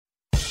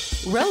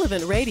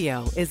Relevant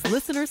Radio is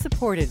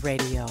listener-supported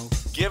radio.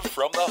 Give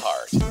from the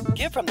heart.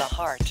 Give from the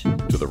heart.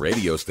 To the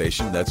radio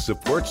station that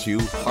supports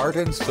you heart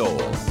and soul.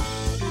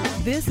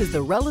 This is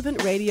the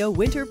Relevant Radio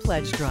Winter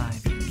Pledge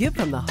Drive. Give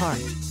from the heart.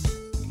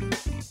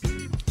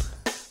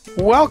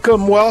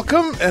 Welcome,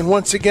 welcome, and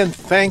once again,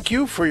 thank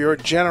you for your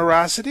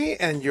generosity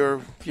and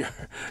your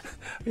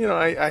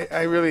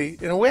I really,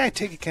 in a way, I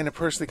take it kind of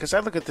personally because I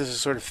look at this as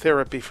sort of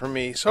therapy for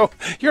me. So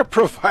you're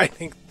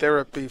providing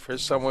therapy for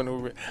someone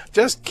who,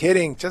 just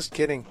kidding.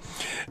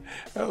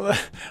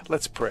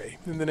 Let's pray.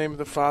 In the name of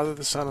the Father,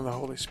 the Son, and the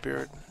Holy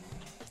Spirit.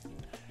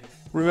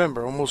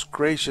 Remember, O most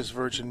gracious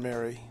Virgin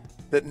Mary,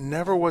 that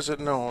never was it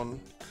known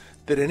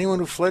that anyone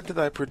who fled to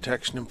thy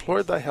protection,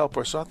 implored thy help,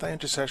 or sought thy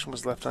intercession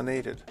was left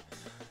unaided.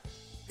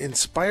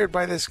 Inspired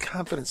by this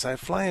confidence, I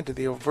fly unto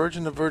thee, O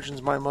Virgin of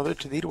Virgins, my Mother.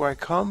 To thee do I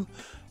come.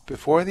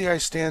 Before thee I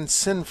stand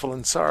sinful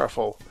and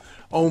sorrowful.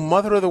 O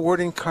Mother of the Word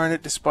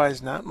incarnate, despise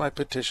not my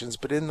petitions,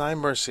 but in thy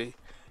mercy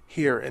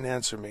hear and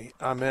answer me.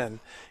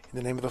 Amen. In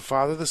the name of the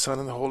Father, the Son,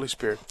 and the Holy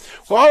Spirit.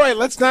 Well, all right,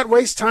 let's not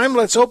waste time.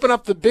 Let's open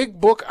up the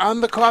big book on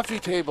the coffee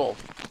table.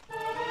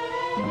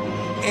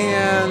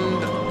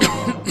 And,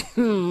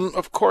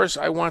 of course,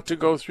 I want to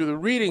go through the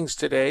readings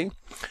today.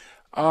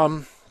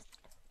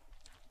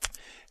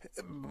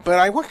 But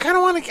I kind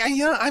of want to,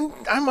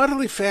 I'm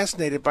utterly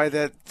fascinated by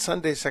that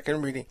Sunday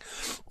second reading,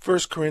 1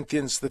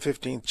 Corinthians, the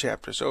 15th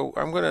chapter. So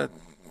I'm going to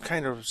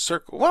kind of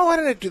circle. Well, why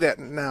don't I do that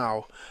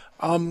now?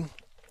 No,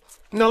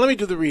 let me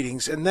do the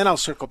readings, and then I'll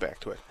circle back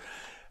to it.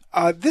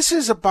 This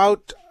is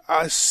about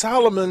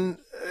Solomon,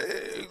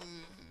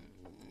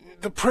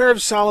 the prayer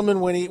of Solomon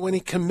when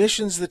he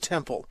commissions the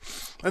temple.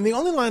 And the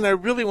only line I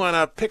really want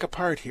to pick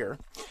apart here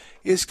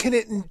is, can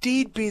it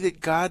indeed be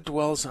that God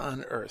dwells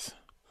on earth?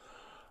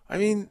 I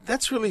mean,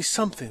 that's really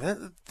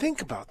something.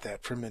 Think about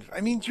that for a minute.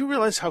 I mean, do you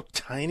realize how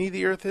tiny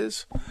the earth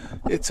is?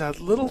 It's a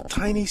little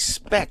tiny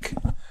speck,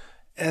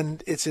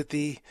 and it's at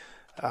the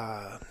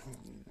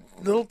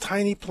little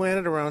tiny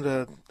planet around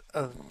a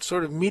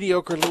sort of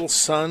mediocre little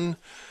sun,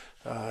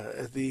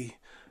 at the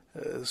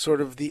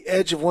sort of the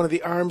edge of one of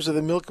the arms of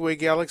the Milky Way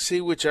galaxy,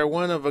 which are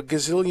one of a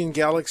gazillion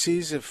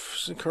galaxies,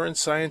 if current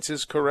science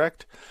is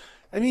correct.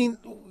 I mean,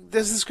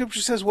 as the scripture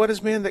says, what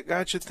is man that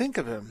God should think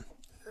of him?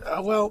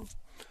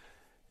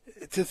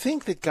 To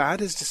think that God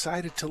has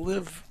decided to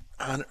live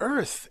on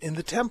earth in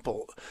the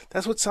temple.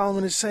 That's what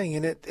Solomon is saying,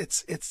 and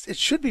it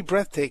should be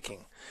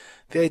breathtaking.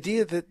 The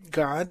idea that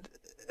God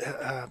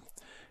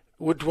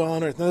would dwell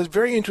on earth. Now, there's a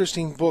very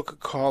interesting book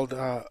called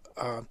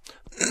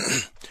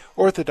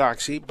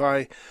Orthodoxy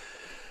by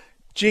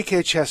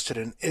G.K.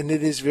 Chesterton, and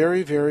it is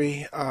very,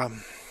 very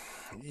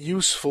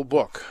useful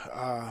book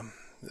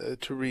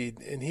to read.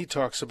 And he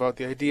talks about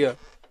the idea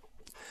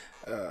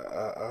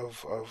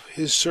of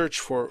his search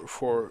for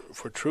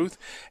truth.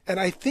 And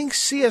I think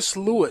C.S.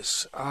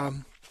 Lewis,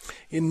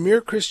 in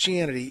Mere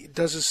Christianity,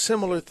 does a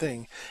similar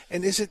thing.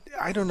 And is it,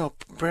 I don't know,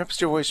 perhaps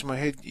your voice in my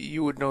head,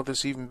 you would know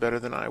this even better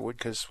than I would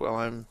because, well,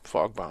 I'm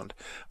fog-bound.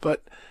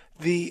 But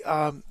in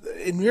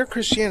Mere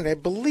Christianity, I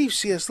believe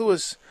C.S.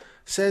 Lewis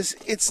says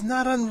it's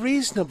not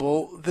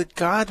unreasonable that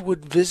God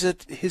would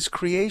visit his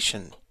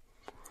creation.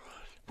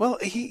 Well,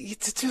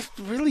 it's just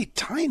a really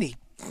tiny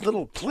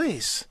little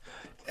place.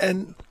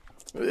 And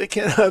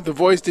the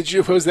voice,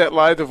 was that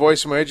live? The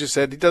voice in my head just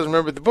said, he doesn't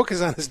remember. The book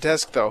is on his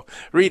desk, though.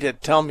 Read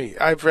it. Tell me.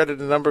 I've read it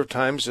a number of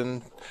times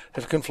and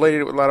have conflated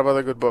it with a lot of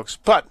other good books.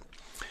 But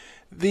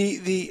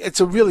it's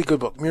a really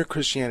good book, Mere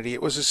Christianity.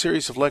 It was a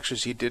series of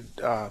lectures he did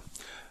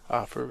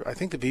for, I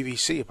think, the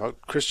BBC about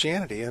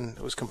Christianity, and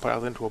it was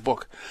compiled into a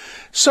book.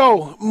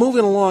 So,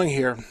 moving along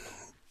here.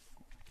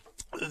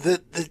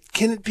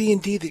 Can it be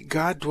indeed that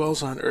God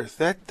dwells on earth?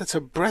 That's a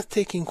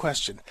breathtaking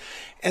question.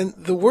 And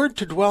the word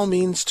to dwell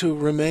means to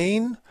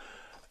remain,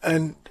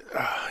 and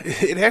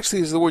it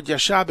actually is the word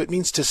yashab. It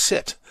means to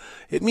sit.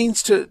 It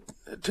means to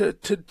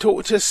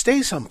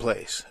stay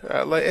someplace,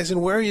 as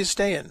in where are you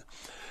staying?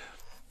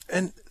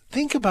 And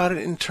think about it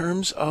in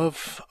terms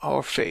of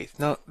our faith.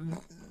 Now,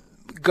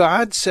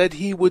 God said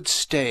he would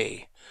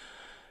stay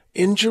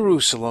in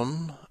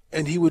Jerusalem,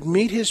 and he would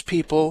meet his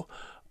people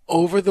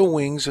over the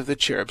wings of the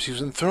cherubs. He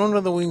was enthroned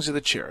on the wings of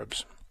the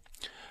cherubs.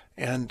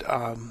 And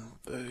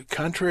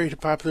contrary to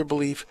popular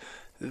belief,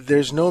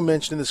 there's no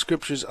mention in the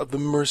scriptures of the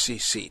mercy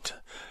seat.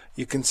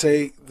 You can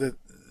say that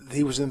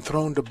he was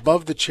enthroned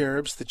above the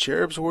cherubs. The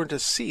cherubs weren't a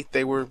seat.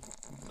 They were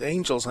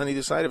angels on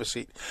either side of a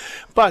seat.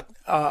 But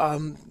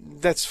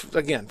that's,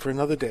 again, for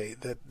another day.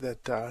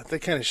 That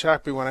kind of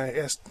shocked me when I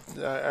asked,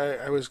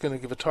 I was going to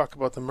give a talk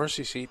about the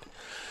mercy seat.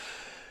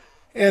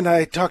 And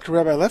I talked to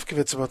Rabbi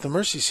Lefkowitz about the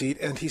mercy seat,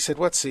 and he said,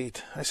 what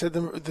seat? I said,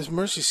 this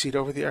mercy seat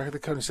over the Ark of the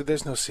Covenant. He said,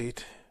 there's no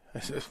seat. I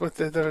said, what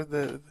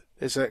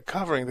is a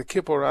covering? The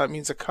kippurah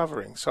means a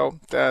covering. So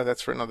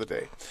that's for another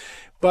day.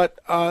 But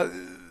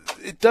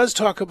it does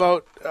talk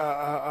about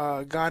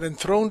God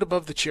enthroned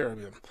above the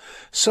cherubim.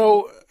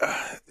 So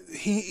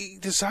he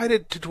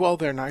decided to dwell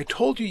there. Now, I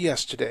told you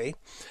yesterday,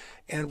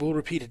 and we'll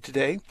repeat it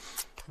today,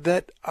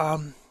 that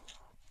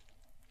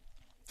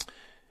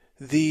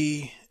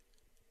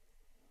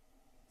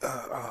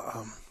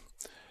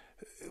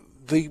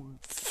the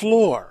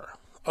floor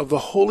of the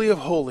Holy of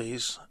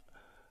Holies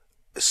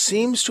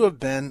seems to have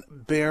been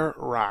bare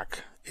rock.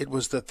 It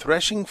was the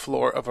threshing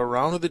floor of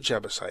Araunah the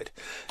Jebusite.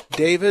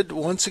 David,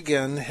 once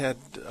again, had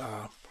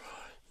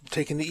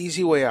taken the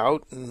easy way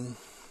out, and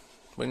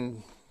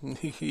when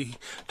he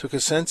took a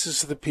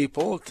census of the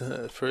people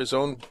for his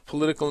own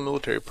political and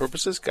military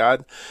purposes,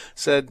 God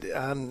said,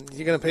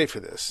 you're going to pay for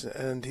this.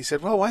 And he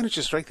said, well, why don't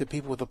you strike the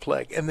people with a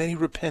plague? And then he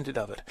repented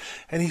of it.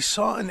 And he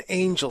saw an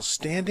angel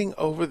standing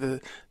over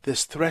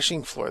this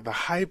threshing floor, the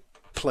high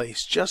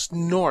place just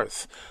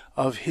north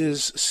of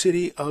his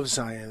city of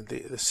Zion,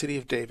 the city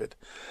of David.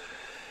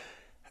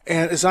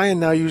 And Zion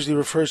now usually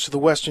refers to the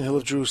western hill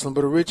of Jerusalem,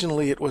 but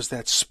originally it was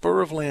that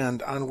spur of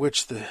land on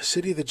which the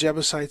city of the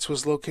Jebusites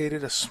was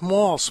located, a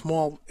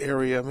small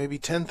area, maybe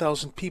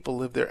 10,000 people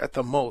lived there at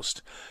the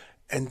most.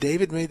 And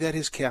David made that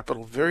his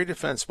capital, very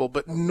defensible.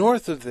 But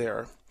north of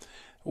there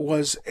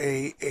was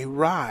a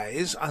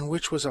rise on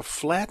which was a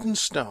flattened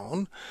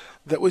stone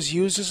that was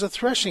used as a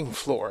threshing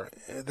floor.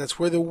 That's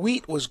where the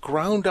wheat was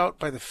ground out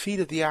by the feet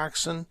of the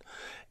oxen,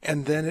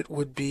 and then it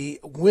would be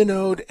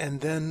winnowed,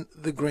 and then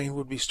the grain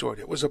would be stored.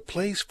 It was a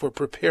place for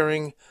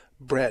preparing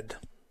bread.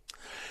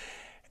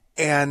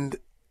 And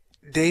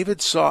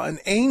David saw an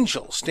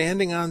angel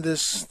standing on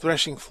this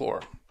threshing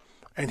floor,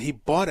 and he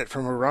bought it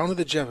from Araunah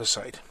the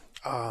Jebusite.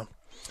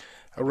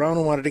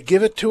 Araunah wanted to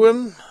give it to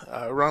him.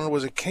 Araunah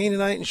was a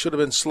Canaanite and should have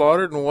been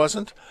slaughtered and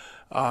wasn't.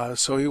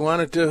 So he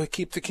wanted to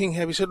keep the king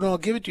happy. He said, no, I'll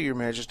give it to your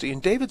majesty.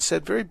 And David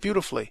said very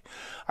beautifully,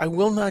 I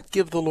will not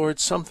give the Lord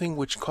something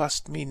which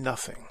cost me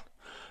nothing.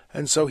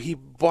 And so he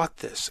bought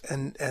this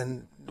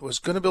and was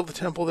going to build the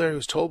temple there. He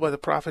was told by the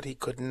prophet he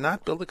could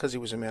not build it because he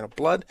was a man of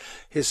blood.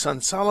 His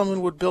son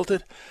Solomon would build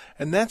it.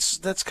 And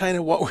that's kind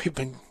of what we've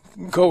been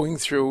going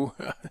through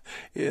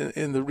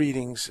in the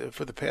readings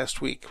for the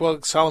past week.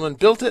 Well, Solomon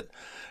built it,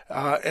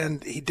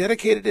 and he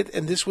dedicated it,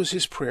 and this was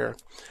his prayer.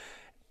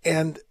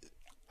 And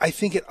I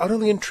think it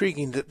utterly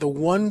intriguing that the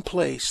one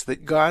place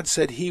that God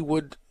said he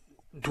would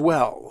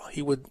dwell,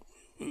 he would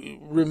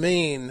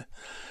remain,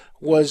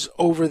 was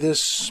over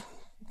this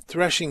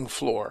threshing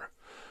floor,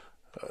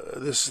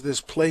 this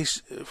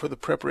place for the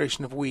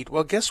preparation of wheat.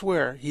 Well, guess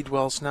where he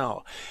dwells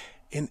now?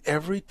 In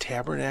every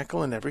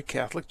tabernacle in every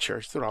Catholic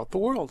church throughout the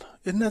world.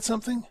 Isn't that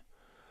something?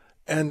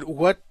 And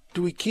what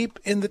do we keep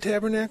in the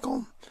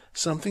tabernacle?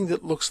 Something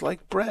that looks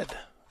like bread,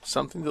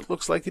 something that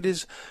looks like it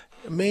is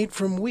made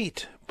from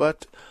wheat,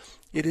 but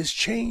it is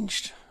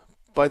changed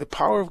by the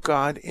power of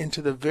God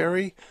into the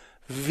very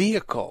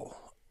vehicle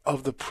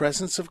of the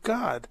presence of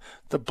God,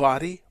 the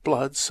body,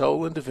 blood,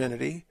 soul, and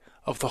divinity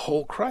of the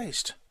whole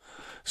Christ.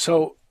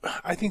 So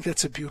I think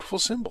that's a beautiful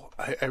symbol.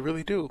 I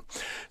really do.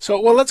 So,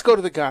 well, let's go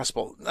to the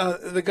gospel.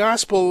 The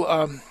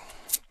gospel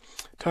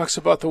talks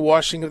about the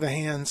washing of the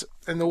hands,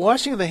 and the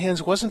washing of the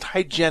hands wasn't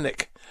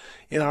hygienic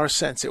in our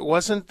sense. It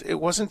wasn't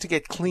to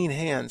get clean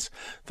hands.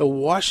 The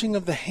washing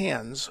of the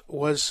hands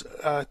was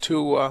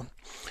to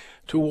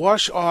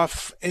wash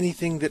off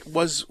anything that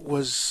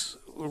was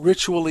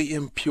ritually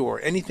impure,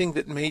 anything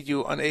that made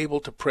you unable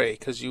to pray,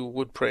 because you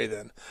would pray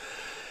then.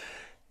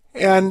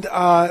 And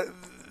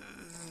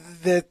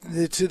that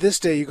to this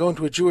day, you go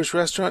into a Jewish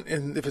restaurant,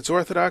 and if it's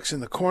Orthodox,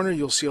 in the corner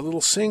you'll see a little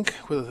sink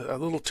with a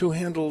little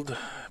two-handled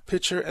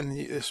pitcher and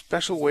a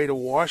special way to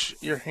wash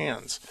your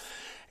hands.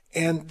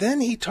 And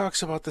then he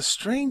talks about the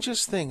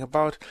strangest thing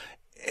about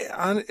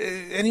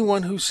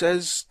anyone who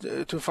says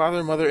to father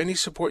or mother, any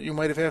support you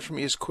might have had from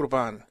me is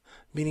kurban,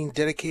 meaning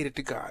dedicated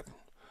to God.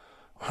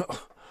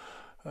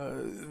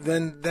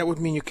 Then that would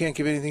mean you can't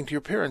give anything to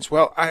your parents.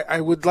 Well,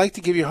 I would like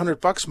to give you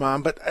 $100,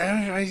 Mom, but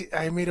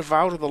I made a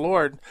vow to the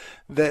Lord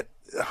that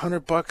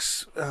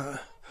 $100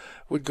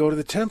 would go to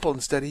the temple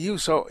instead of you,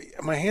 so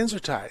my hands are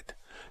tied.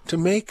 To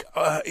make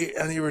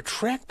an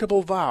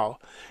irretractable vow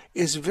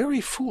is very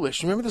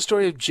foolish. Remember the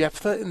story of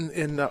Jephthah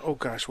in oh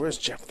gosh, where's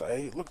Jephthah?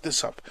 Hey, look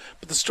this up.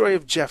 But the story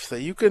of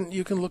Jephthah, you can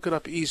look it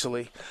up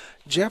easily.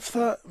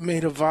 Jephthah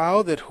made a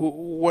vow that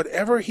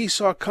whatever he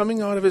saw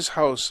coming out of his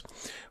house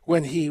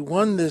when he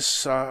won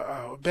this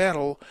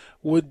battle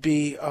would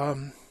be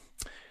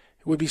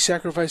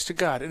sacrificed to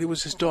God, and it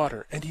was his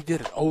daughter, and he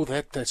did it. Oh,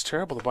 that's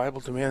terrible. The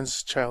Bible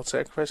demands child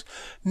sacrifice.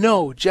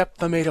 No,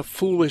 Jephthah made a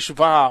foolish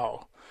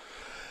vow.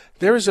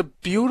 There is a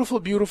beautiful,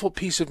 beautiful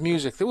piece of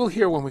music that we'll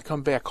hear when we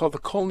come back called the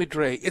Kol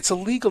Nidre. It's a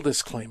legal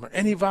disclaimer.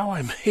 Any vow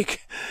I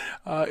make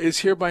is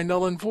hereby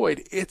null and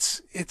void.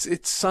 It's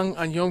sung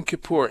on Yom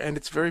Kippur, and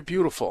it's very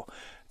beautiful.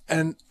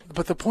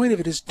 But the point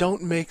of it is,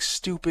 don't make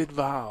stupid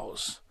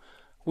vows.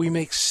 We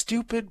make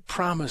stupid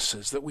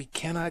promises that we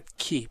cannot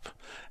keep.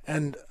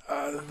 And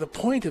the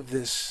point of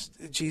this,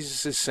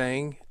 Jesus is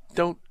saying,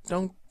 don't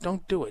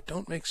do it.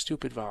 Don't make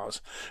stupid vows.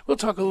 We'll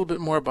talk a little bit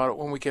more about it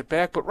when we get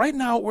back. But right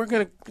now, we're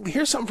going to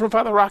hear something from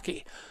Father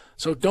Rocky.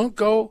 So don't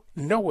go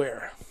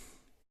nowhere.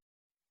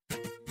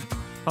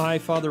 Hi,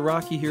 Father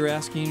Rocky here,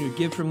 asking you to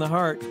give from the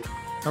heart.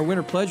 Our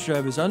winter pledge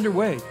drive is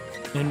underway,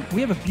 and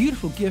we have a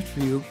beautiful gift for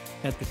you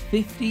at the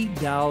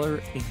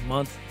 $50 a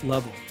month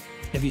level.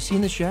 Have you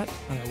seen this yet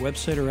on our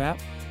website or app?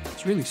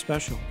 It's really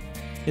special.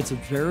 It's a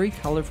very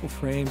colorful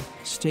frame,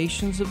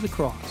 Stations of the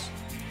Cross,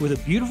 with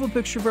a beautiful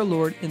picture of our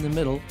Lord in the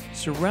middle,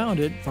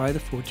 surrounded by the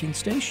 14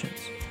 stations.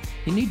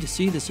 You need to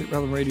see this at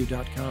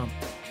relevantradio.com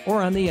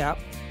or on the app.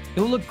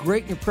 It will look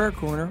great in your prayer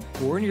corner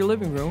or in your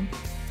living room,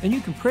 and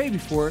you can pray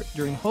before it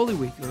during Holy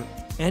Week or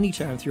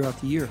anytime throughout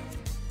the year.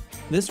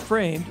 This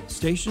framed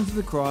Stations of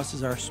the Cross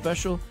is our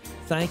special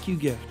thank you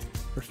gift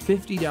for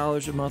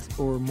 $50 a month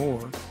or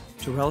more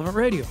to Relevant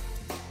Radio.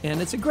 And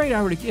it's a great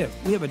hour to give.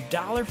 We have a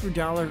dollar for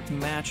dollar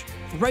match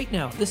right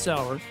now, this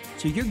hour,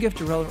 so your gift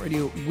to Relevant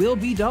Radio will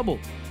be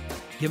doubled.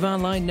 Give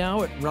online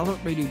now at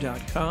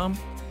relevantradio.com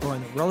or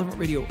on the Relevant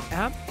Radio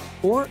app,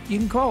 or you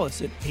can call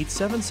us at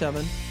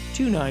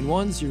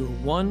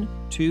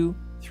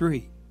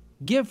 877-291-0123.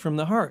 Give from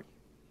the heart.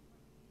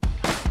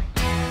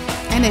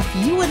 And if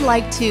you would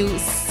like to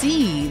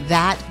see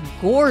that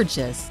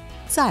gorgeous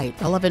site,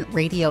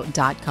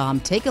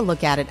 relevantradio.com, take a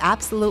look at it.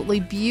 Absolutely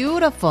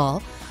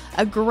beautiful.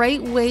 A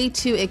great way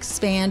to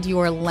expand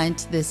your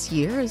Lent this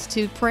year is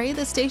to pray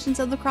the Stations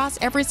of the Cross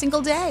every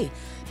single day.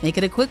 Make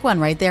it a quick one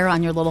right there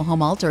on your little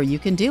home altar. You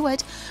can do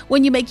it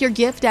when you make your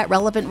gift at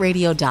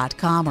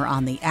relevantradio.com or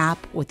on the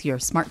app with your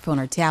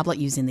smartphone or tablet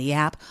using the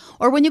app,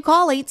 or when you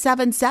call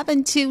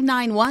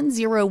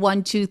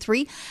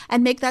 877-291-0123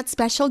 and make that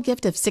special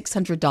gift of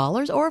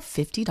 $600 or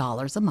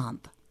 $50 a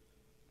month.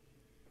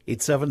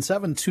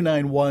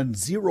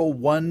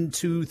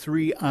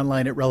 877-291-0123,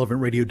 online at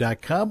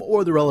relevantradio.com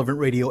or the Relevant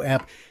Radio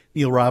app.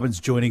 Neil Robbins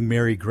joining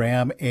Mary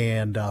Graham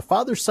and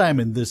Father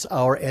Simon this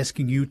hour,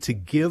 asking you to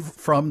give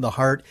from the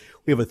heart.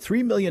 We have a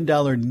 $3 million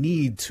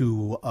need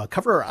to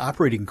cover our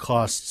operating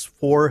costs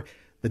for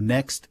the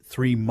next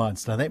 3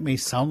 months. Now, that may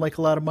sound like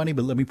a lot of money,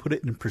 but let me put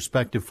it in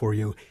perspective for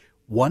you.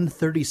 One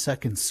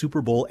 30-second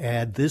Super Bowl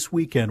ad this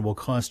weekend will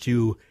cost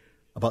you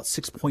about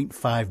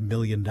 $6.5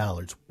 million.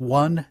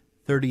 One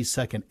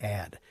 30-second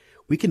ad.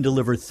 We can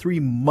deliver 3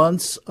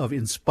 months of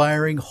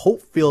inspiring,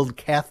 hope-filled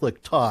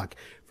Catholic talk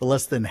for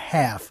less than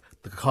half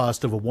the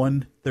cost of a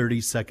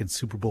 130-second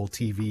Super Bowl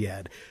TV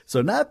ad.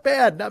 So not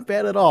bad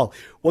at all.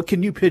 What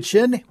can you pitch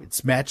in?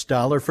 It's matched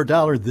dollar for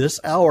dollar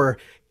this hour.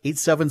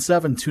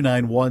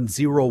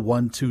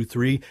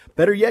 877-291-0123.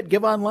 Better yet,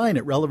 give online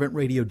at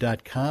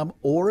relevantradio.com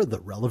or the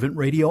Relevant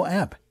Radio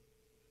app.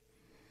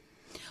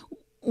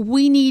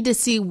 We need to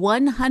see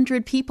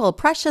 100 people,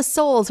 precious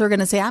souls, who are going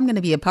to say, I'm going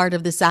to be a part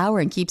of this hour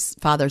and keeps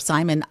Father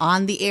Simon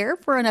on the air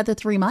for another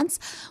 3 months.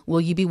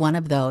 Will you be one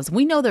of those?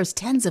 We know there's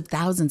tens of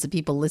thousands of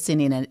people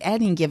listening at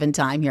any given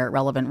time here at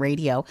Relevant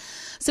Radio.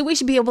 So we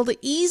should be able to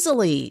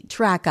easily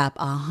track up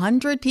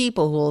 100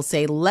 people who will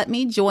say, let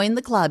me join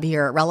the club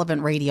here at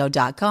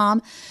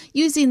relevantradio.com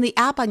using the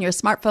app on your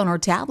smartphone or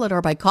tablet,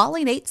 or by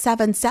calling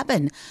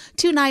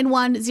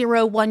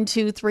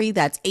 877-291-0123.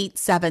 That's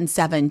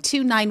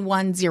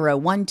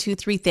 877-291-0123.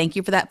 123. Thank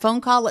you for that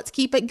phone call. Let's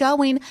keep it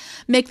going.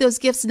 Make those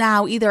gifts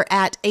now, either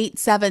at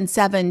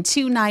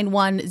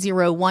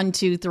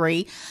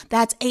 877-291-0123.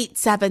 That's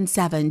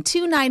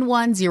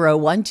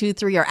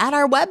 877-291-0123, or at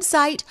our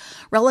website,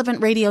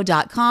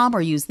 relevantradio.com,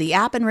 or use the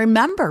app. And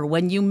remember,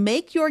 when you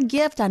make your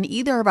gift on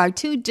either of our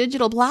 2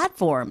 digital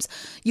platforms,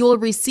 you will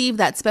receive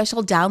that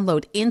special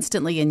download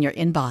instantly in your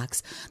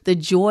inbox, The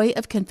Joy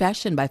of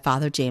Confession by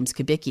Father James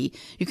Kubicki.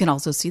 You can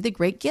also see the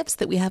great gifts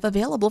that we have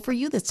available for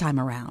you this time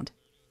around.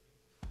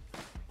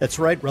 That's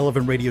right,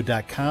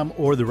 relevantradio.com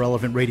or the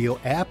Relevant Radio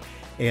app.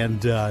 And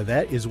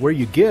that is where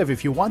you give.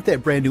 If you want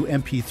that brand new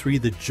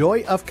MP3, The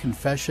Joy of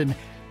Confession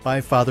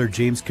by Father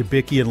James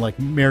Kubicki, and like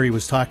Mary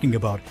was talking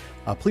about,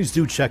 please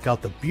do check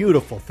out the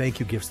beautiful thank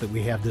you gifts that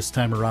we have this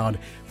time around.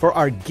 For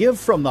our Give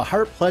from the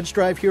Heart pledge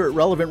drive here at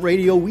Relevant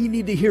Radio, we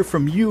need to hear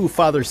from you,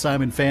 Father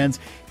Simon fans.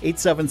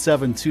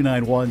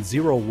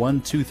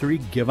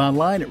 877-291-0123. Give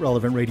online at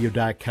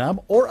relevantradio.com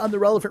or on the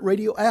Relevant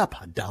Radio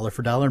app. A dollar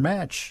for dollar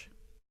match.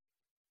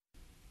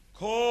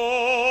 Kol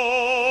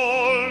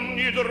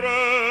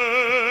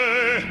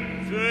nidre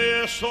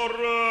ve'soreh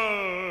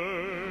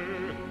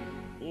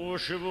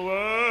u'shveh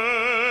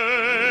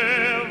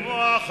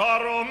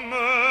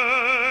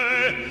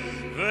v'acharomeh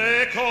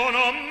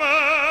ve'konomeh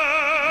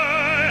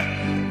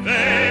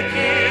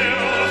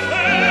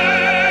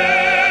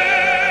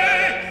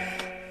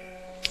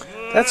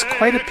ve'kirocheh. That's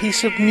quite a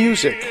piece of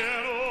music.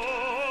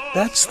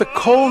 That's the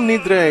Kol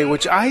Nidre,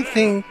 which I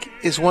think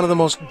is one of the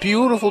most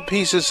beautiful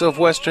pieces of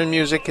Western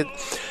music.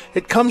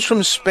 It comes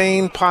from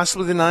Spain,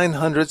 possibly the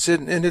 900s,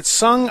 and it's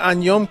sung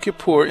on Yom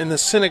Kippur in the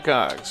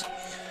synagogues.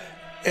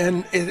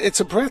 And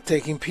it's a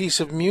breathtaking piece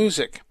of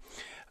music.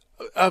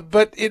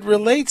 But it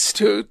relates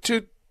to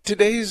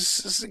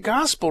today's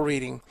gospel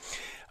reading.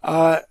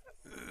 The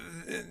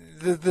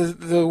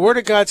Word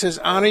of God says,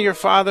 honor your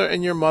father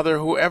and your mother.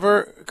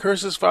 Whoever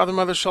curses father and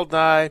mother shall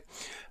die.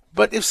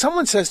 But if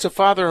someone says to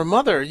father or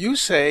mother, you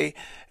say,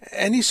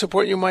 any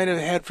support you might have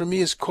had from me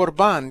is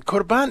korban.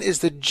 Korban is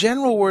the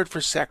general word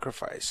for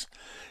sacrifice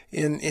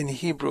in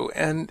Hebrew.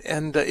 And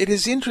it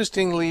is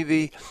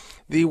interestingly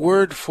the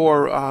word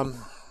for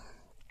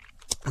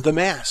the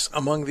Mass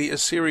among the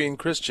Assyrian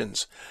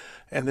Christians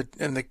and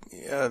the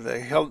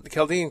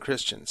Chaldean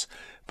Christians.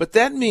 But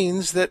that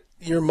means that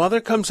your mother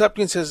comes up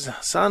to you and says,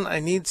 son, I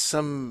need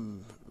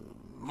some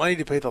money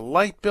to pay the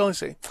light bill. And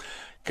say,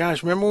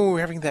 gosh, remember when we were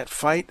having that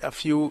fight a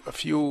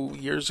few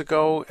years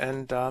ago?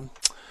 And,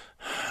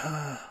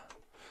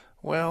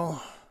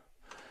 well,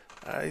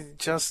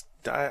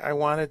 I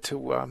wanted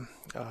to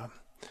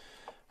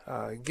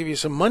give you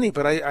some money,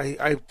 but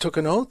I took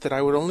an oath that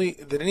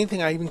that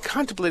anything I even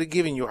contemplated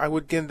giving you, I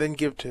would then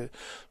give to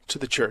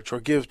the church or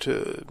give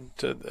to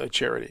a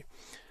charity.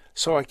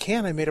 So I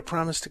made a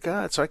promise to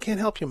God, so I can't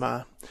help you,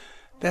 Ma.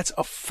 That's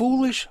a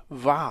foolish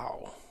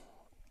vow.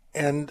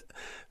 And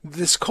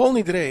this Kol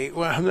Nidrei,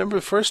 well, I remember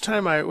the first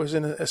time I was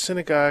in a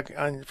synagogue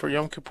for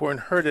Yom Kippur and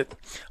heard it.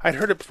 I'd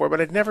heard it before,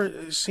 but I'd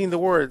never seen the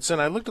words. And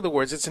I looked at the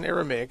words. It's in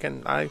Aramaic,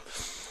 and my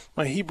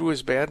Hebrew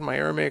is bad, my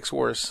Aramaic's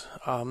worse.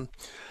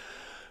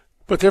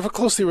 But they're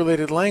closely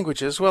related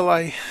languages. Well,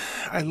 I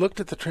looked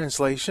at the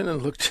translation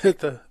and looked at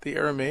the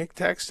Aramaic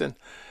text, and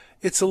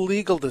it's a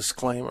legal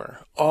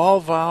disclaimer. All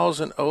vows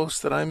and oaths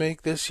that I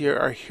make this year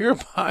are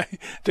hereby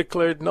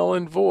declared null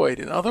and void.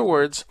 In other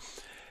words,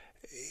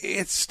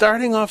 it's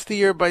starting off the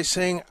year by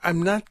saying,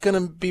 I'm not going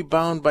to be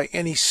bound by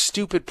any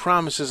stupid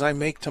promises I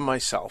make to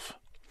myself.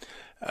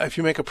 If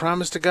you make a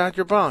promise to God,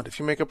 you're bound. If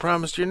you make a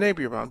promise to your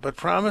neighbor, you're bound. But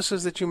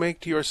promises that you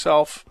make to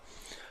yourself,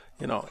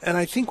 and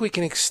I think we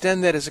can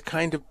extend that as a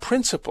kind of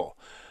principle.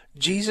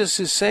 Jesus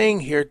is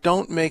saying here,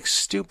 don't make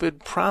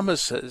stupid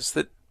promises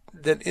that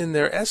in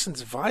their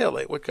essence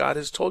violate what God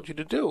has told you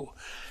to do.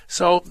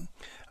 So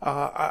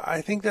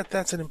I think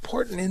that's an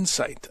important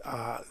insight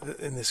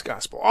in this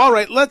gospel. All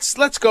right,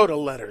 let's go to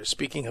letters.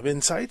 Speaking of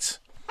insights.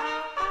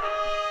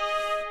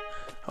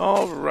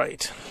 All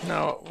right.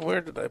 Now,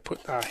 where did I put?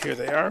 Here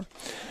they are.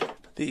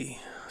 The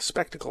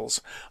spectacles.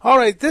 All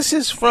right, this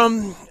is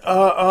from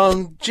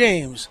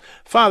James.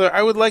 Father,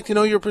 I would like to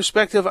know your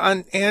perspective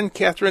on Ann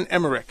Catherin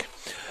Emmerich.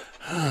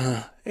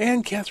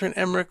 Ann Catherin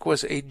Emmerich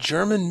was a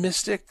German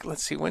mystic.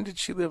 Let's see, when did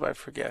she live? I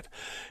forget.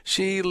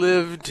 She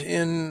lived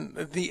in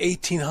the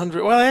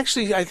 1800s. Well,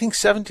 actually, I think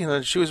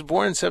 1700. She was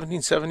born in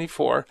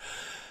 1774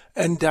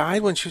 and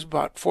died when she was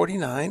about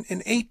 49 in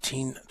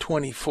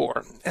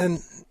 1824.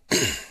 And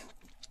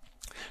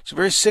she's a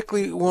very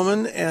sickly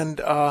woman,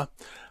 and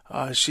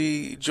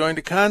she joined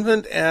a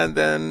convent, and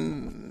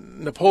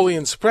then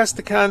Napoleon suppressed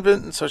the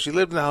convent, and so she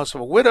lived in the house of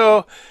a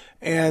widow.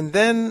 And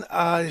then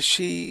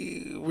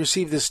she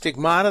received the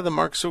stigmata, the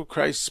marks of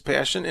Christ's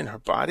passion in her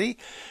body.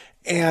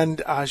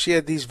 And she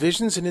had these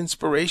visions and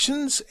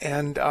inspirations.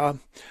 And there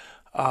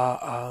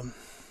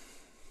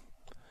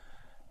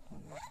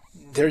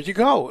you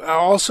go.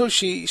 Also,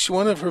 she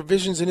one of her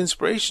visions and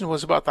inspiration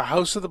was about the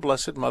house of the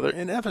Blessed Mother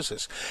in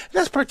Ephesus.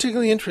 That's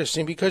particularly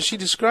interesting because she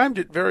described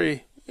it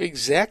very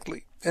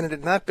exactly, and it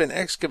had not been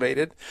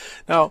excavated.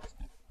 Now,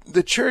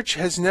 the church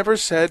has never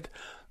said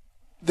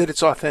that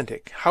it's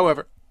authentic.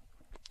 However,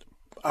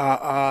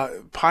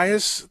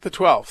 Pius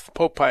XII,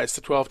 Pope Pius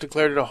XII,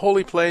 declared it a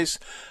holy place,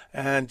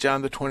 and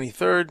John the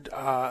 23rd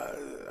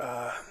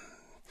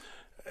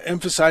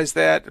emphasized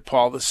that.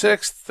 Paul VI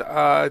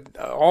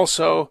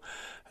also,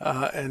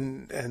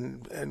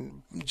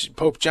 and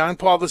Pope John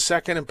Paul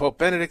II and Pope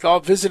Benedict all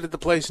visited the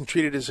place and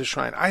treated it as a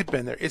shrine. I've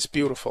been there. It's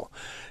beautiful.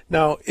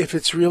 Now, if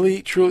it's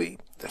really, truly,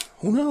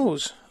 who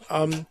knows?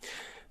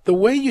 The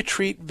way you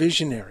treat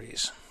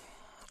visionaries,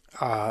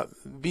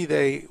 be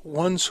they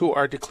ones who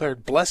are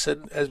declared blessed,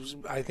 as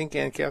I think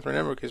Ann Catherin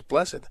Emmerich is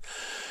blessed,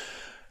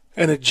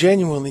 and a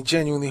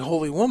genuinely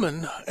holy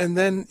woman, and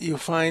then you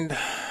find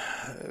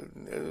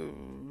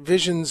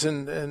visions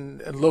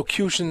and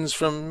locutions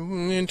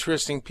from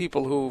interesting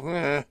people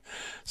who,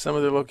 some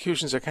of their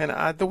locutions are kind of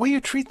odd. The way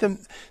you treat them,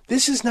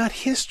 this is not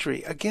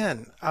history.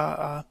 Again,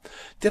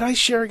 did I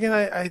share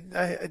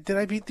again? Did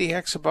I beat the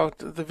axe about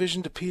the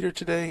vision to Peter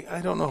today?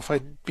 I don't know if I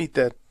beat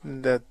that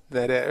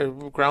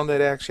ground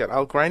that axe yet.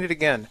 I'll grind it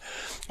again.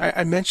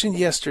 I mentioned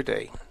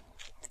yesterday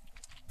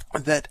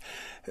that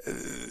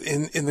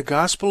in the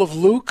Gospel of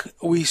Luke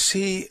we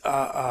see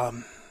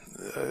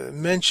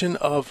mention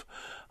of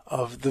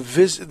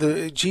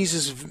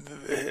Jesus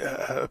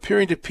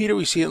appearing to Peter.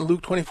 We see it in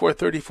Luke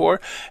 24:34,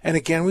 and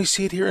again we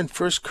see it here in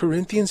 1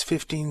 Corinthians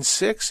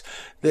 15:6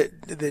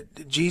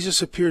 that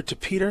Jesus appeared to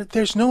Peter.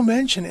 There's no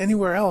mention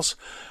anywhere else.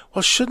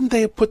 Well, shouldn't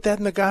they have put that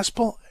in the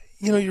gospel?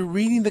 You're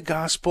reading the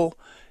gospel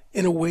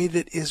in a way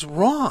that is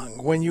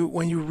wrong when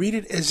you read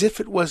it as if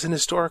it was an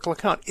historical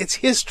account. It's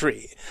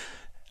history.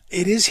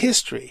 It is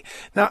history.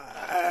 Now,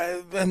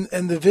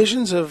 and the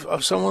visions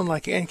of someone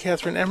like Ann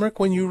Catherin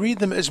Emmerich, when you read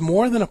them as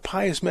more than a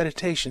pious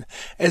meditation,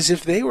 as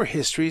if they were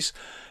histories,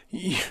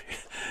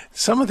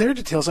 some of their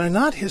details are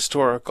not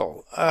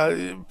historical.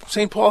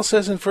 St. Paul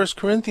says in 1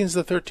 Corinthians,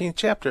 the 13th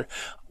chapter,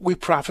 we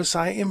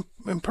prophesy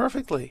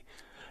imperfectly.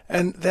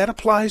 And that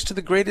applies to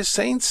the greatest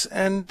saints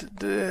and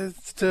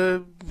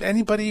to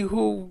anybody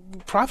who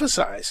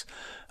prophesies.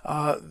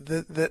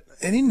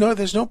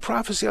 There's no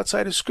prophecy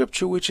outside of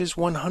Scripture which is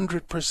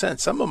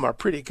 100%. Some of them are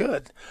pretty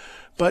good.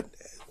 But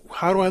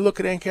how do I look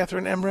at Ann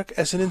Catherin Emmerich?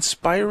 As an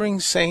inspiring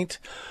saint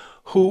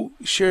who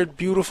shared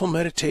beautiful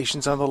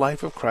meditations on the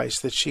life of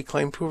Christ that she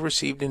claimed to have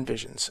received in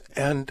visions.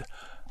 And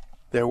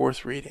they're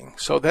worth reading.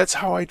 So that's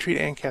how I treat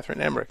Ann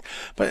Catherin Emmerich.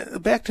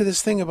 But back to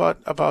this thing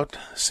about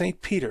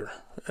St. Peter.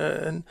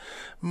 And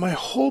my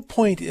whole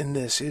point in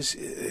this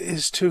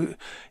is to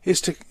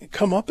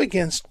come up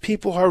against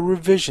people who are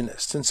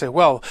revisionists and say,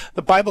 well,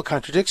 the Bible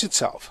contradicts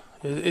itself.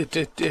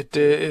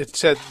 It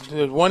said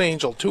one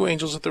angel, two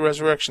angels at the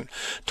resurrection,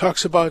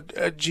 talks about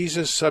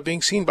Jesus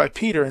being seen by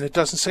Peter, and it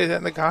doesn't say that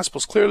in the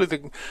Gospels.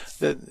 Clearly,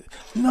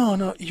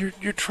 no,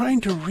 you're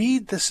trying to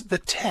read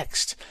the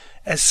text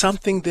as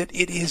something that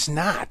it is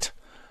not.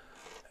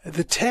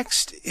 The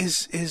text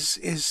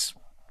is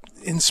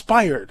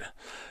inspired,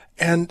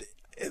 and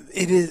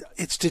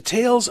its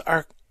details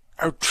are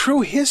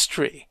true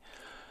history.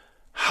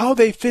 How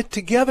they fit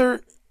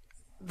together,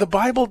 the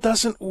Bible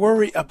doesn't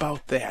worry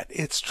about that.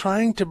 It's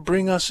trying to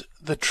bring us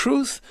the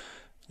truth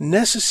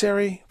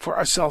necessary for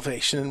our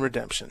salvation and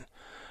redemption.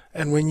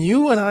 And when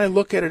you and I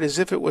look at it as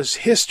if it was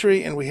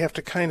history and we have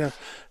to kind of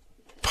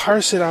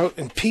parse it out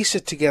and piece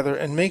it together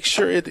and make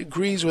sure it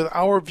agrees with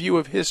our view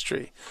of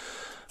history,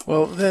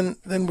 well, then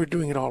we're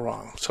doing it all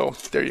wrong. So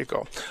there you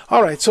go.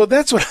 All right, so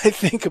that's what I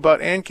think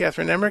about Ann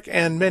Catherin Emmerich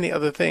and many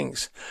other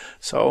things.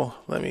 So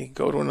let me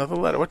go to another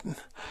letter.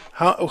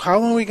 How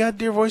long we got,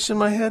 dear voice in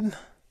my head?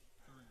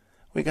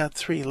 We got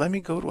 3. Let me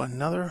go to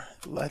another.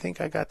 I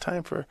think I got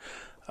time for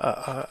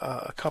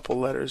a couple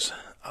letters.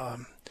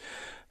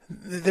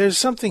 There's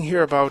something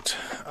here about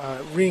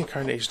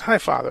reincarnation. Hi,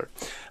 Father.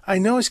 I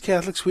know as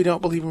Catholics we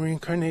don't believe in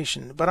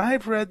reincarnation, but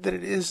I've read that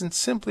it isn't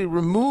simply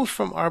removed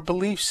from our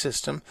belief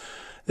system,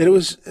 that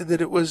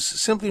it was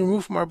simply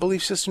removed from our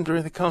belief system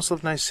during the Council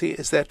of Nicaea.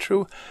 Is that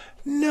true?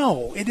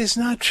 No, it is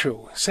not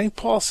true. St.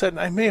 Paul said, and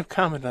I may have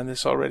commented on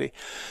this already,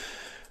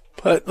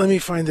 but let me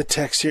find the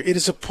text here. It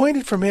is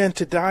appointed for man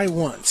to die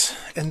once,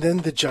 and then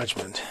the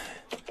judgment.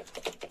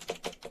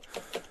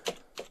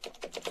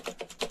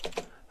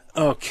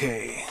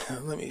 Okay,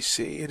 let me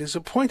see. It is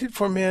appointed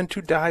for man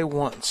to die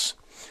once,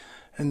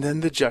 and then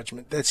the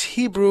judgment. That's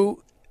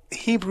Hebrews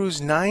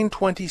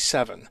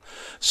 9:27.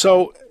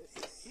 So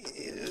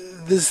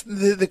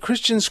the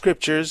Christian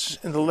scriptures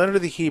in the letter to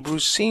the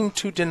Hebrews seem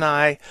to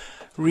deny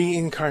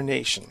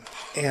reincarnation.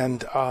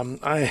 And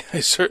I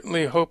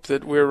certainly hope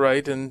that we're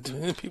right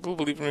and people who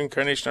believe in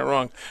reincarnation are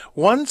wrong.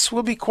 Once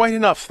will be quite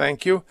enough,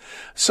 thank you.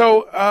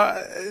 So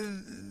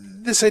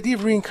this idea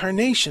of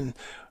reincarnation,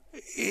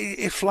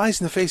 it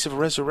flies in the face of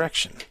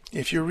resurrection.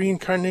 If you're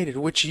reincarnated,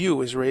 which you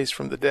is raised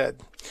from the dead?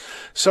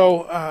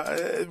 So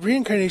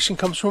reincarnation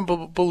comes from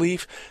a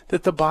belief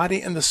that the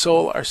body and the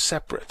soul are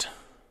separate.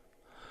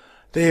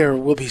 They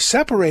will be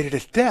separated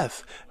at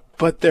death,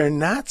 but they're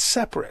not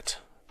separate.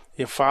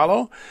 You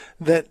follow?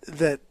 This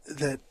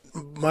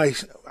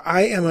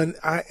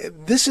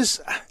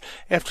is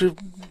after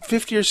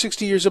 50 or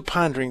 60 years of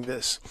pondering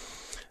this.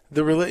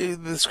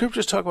 The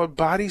scriptures talk about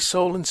body,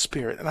 soul, and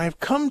spirit, and I've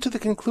come to the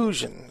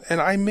conclusion,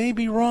 and I may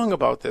be wrong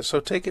about this, so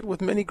take it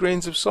with many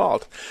grains of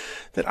salt,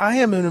 that I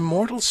am an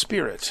immortal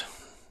spirit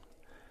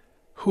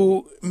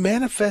who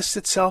manifests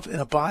itself in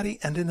a body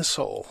and in a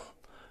soul,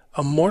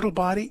 a mortal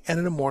body and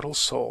an immortal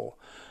soul.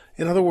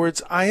 In other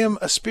words, I am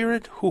a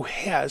spirit who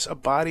has a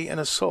body and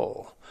a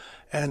soul,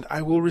 and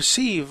I will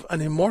receive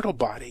an immortal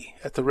body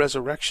at the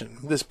resurrection.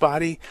 This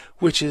body,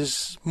 which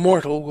is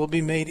mortal, will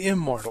be made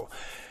immortal.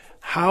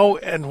 How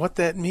and what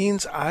that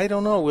means, I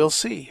don't know. We'll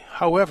see.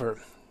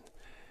 However,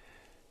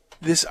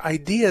 this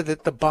idea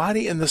that the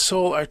body and the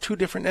soul are two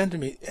different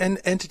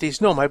entities.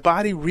 No, my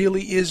body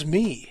really is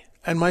me,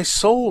 and my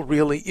soul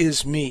really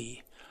is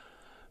me.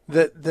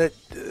 The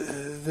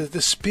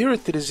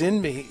spirit that is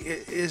in me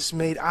is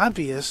made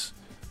obvious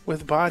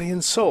with body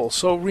and soul.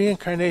 So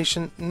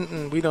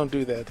reincarnation, we don't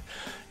do that.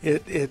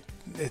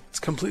 It's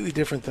completely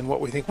different than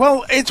what we think.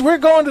 Well, we're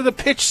going to the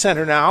pitch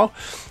center now,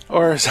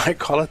 or as I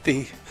call it,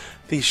 the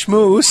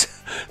schmooze.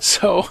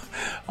 So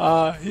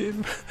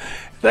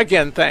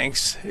again,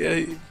 thanks.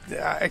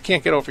 I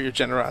can't get over your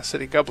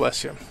generosity. God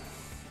bless you.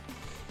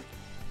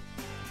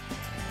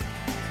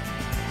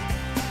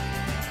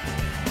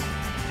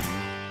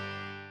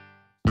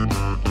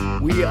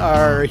 We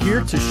are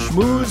here to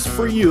schmooze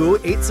for you.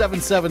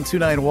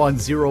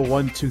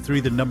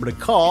 877-291-0123, the number to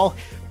call.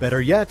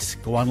 Better yet,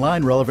 go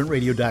online,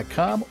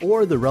 relevantradio.com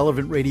or the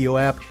Relevant Radio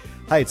app.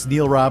 Hi, it's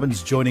Neil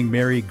Robbins joining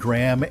Mary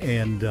Graham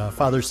and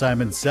Father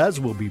Simon Says.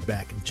 We'll be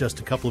back in just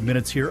a couple of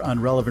minutes here on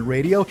Relevant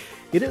Radio.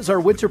 It is our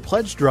winter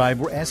pledge drive.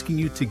 We're asking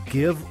you to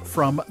give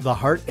from the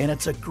heart, and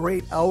it's a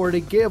great hour to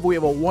give. We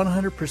have a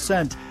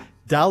 100%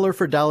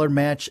 dollar-for-dollar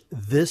match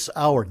this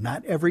hour.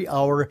 Not every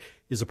hour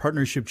is a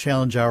partnership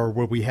challenge hour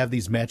where we have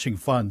these matching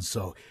funds.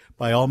 So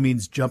by all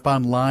means, jump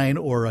online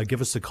or give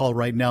us a call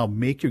right now.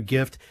 Make your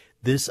gift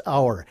this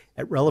hour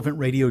at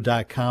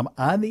relevantradio.com,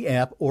 on the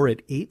app, or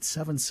at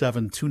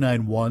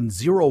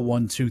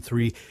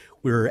 877-291-0123.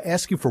 We're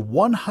asking for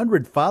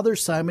 100 Father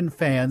Simon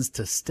fans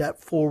to step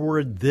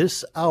forward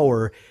this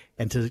hour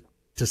and to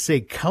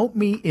say, count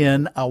me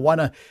in. I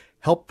want to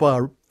help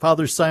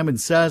Father Simon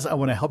Says. I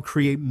want to help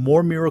create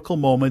more miracle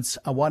moments.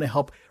 I want to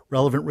help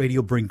Relevant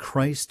Radio bring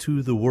Christ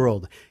to the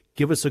world.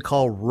 Give us a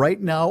call right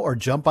now or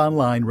jump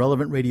online,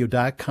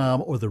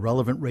 relevantradio.com or the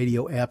Relevant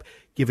Radio app.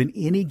 Giving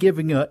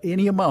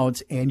any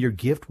amount, and your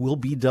gift will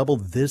be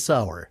doubled this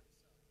hour.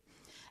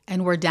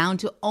 And we're down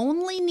to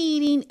only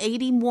needing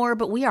 80 more,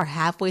 but we are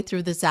halfway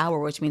through this hour,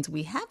 which means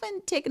we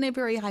haven't taken a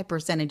very high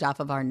percentage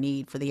off of our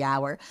need for the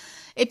hour.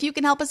 If you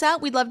can help us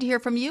out, we'd love to hear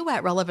from you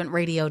at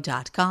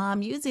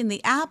relevantradio.com using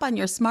the app on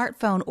your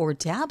smartphone or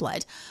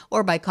tablet,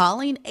 or by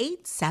calling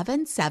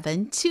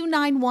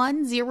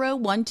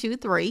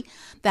 877-291-0123.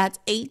 That's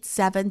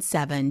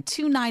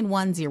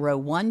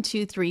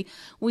 877-291-0123.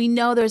 We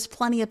know there's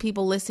plenty of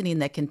people listening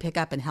that can pick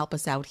up and help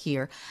us out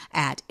here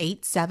at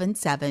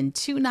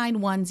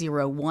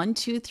 877-291-0123.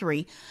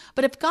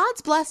 But if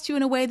God's blessed you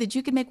in a way that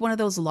you can make one of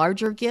those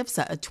larger gifts,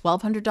 a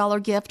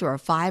 $1,200 gift or a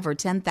 $5,000 or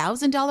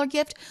 $10,000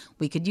 gift,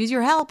 we could use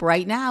your help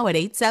right now at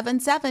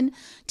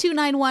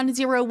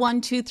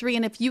 877-291-0123.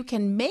 And if you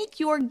can make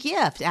your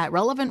gift at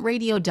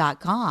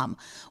relevantradio.com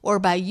or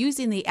by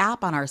using the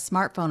app on our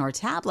smartphone or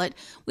tablet,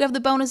 we have the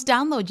bonus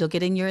download you'll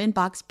get in your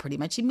inbox pretty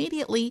much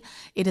immediately.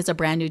 It is a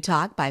brand new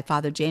talk by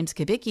Father James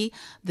Kubicki,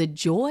 The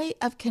Joy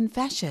of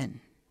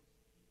Confession.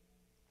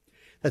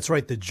 That's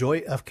right, The Joy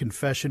of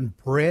Confession,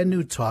 brand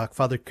new talk.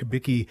 Father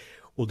Kubicki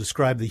will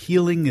describe the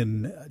healing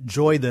and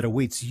joy that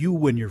awaits you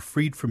when you're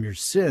freed from your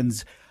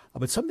sins,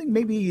 but something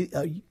maybe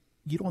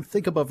you don't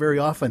think about very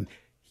often.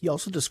 He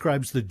also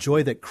describes the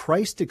joy that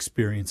Christ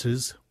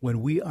experiences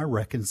when we are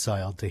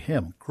reconciled to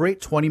him. Great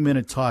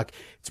 20-minute talk.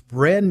 It's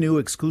brand new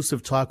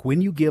exclusive talk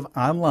when you give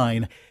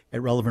online at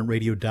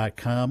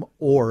relevantradio.com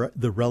or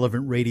the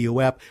Relevant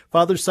Radio app.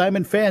 Father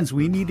Simon fans,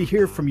 we need to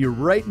hear from you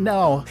right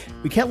now.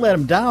 We can't let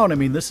him down. I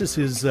mean, this is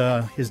his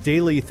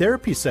daily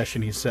therapy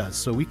session, he says.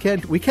 So we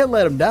can't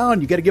let him down.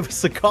 You got to give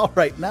us a call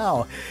right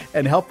now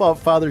and help out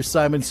Father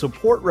Simon.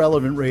 Support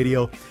Relevant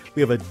Radio.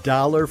 We have a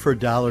dollar for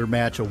dollar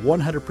match, a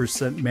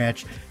 100%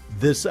 match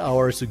this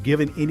hour. So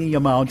give in any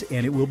amount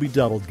and it will be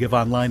doubled. Give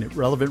online at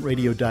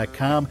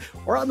relevantradio.com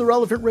or on the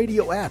Relevant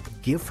Radio app.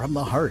 Give from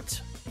the heart.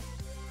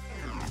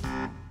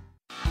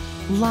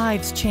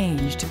 Lives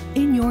changed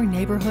in your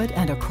neighborhood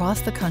and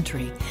across the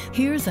country.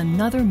 Here's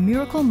another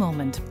miracle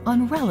moment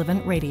on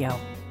Relevant Radio.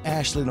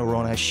 Ashley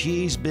Norona,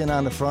 she's been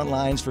on the front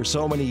lines for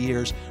so many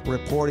years,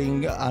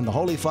 reporting on the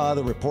Holy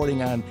Father,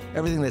 reporting on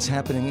everything that's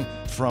happening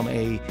from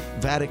a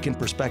Vatican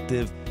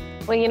perspective.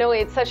 Well, you know,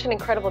 it's such an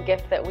incredible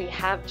gift that we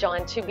have,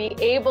 John, to be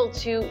able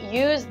to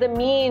use the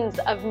means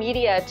of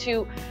media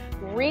to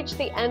reach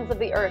the ends of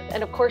the earth.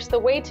 And of course, the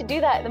way to do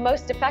that the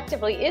most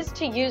effectively is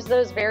to use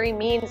those very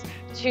means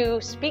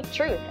to speak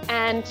truth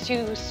and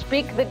to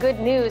speak the good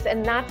news.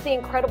 And that's the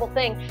incredible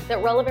thing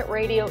that Relevant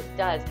Radio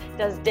does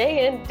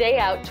day in, day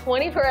out,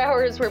 24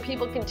 hours where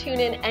people can tune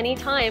in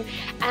anytime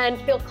and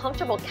feel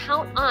comfortable.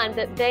 Count on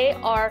that they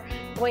are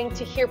going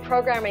to hear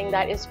programming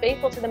that is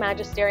faithful to the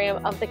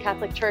magisterium of the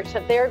Catholic Church,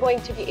 that they're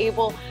going to be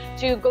able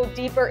to go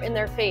deeper in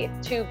their faith,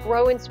 to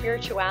grow in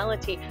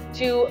spirituality,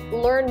 to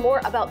learn more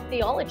about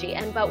theology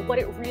and about what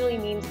it really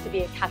means to be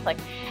a Catholic.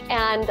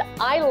 And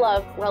I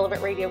love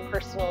Relevant Radio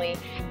personally,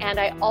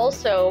 and I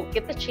also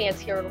get the chance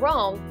here in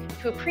Rome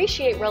to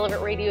appreciate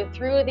Relevant Radio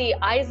through the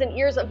eyes and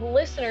ears of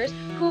listeners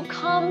who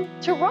come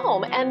to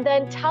Rome and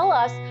then tell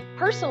us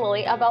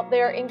personally about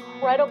their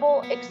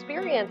incredible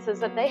experiences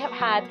that they have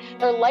had,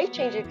 their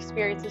life-changing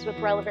experiences with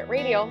Relevant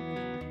Radio,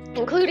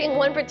 including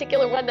one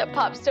particular one that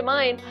pops to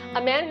mind,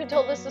 a man who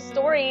told us a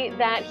story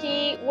that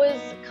he was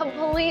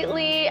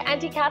completely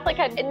anti-Catholic,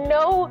 had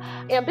no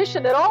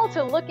ambition at all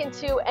to look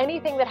into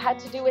anything that had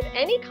to do with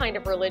any kind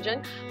of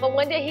religion. But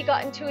one day he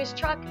got into his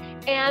truck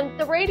and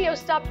the radio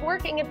stopped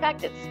working. In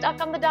fact, it stuck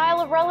on the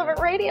dial of Relevant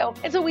Radio.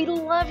 And so we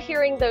love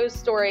hearing those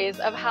stories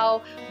of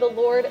how the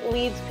Lord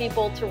leads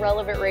people to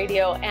Relevant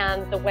Radio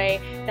and the way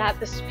that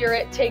the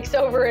Spirit takes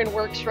over and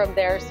works from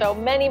there. So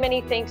many,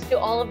 many thanks to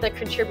all of the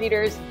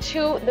contributors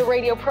to the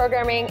radio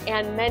programming,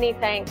 and many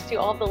thanks to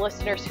all the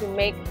listeners who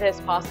make this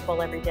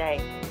possible every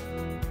day.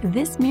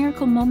 This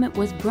miracle moment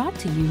was brought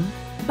to you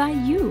by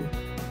you.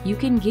 You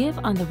can give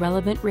on the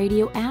Relevant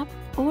Radio app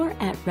or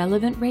at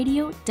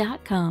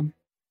relevantradio.com.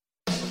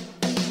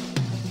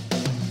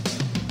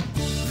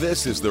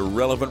 This is the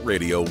Relevant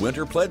Radio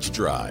Winter Pledge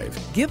Drive.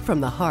 Give from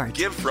the heart.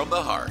 Give from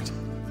the heart.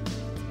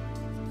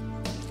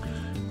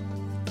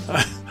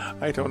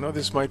 I don't know,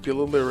 this might be a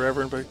little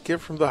irreverent, but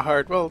give from the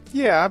heart. Well,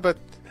 yeah, but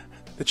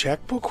the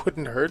checkbook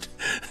wouldn't hurt.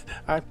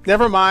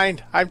 Never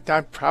mind. I'm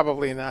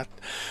probably not.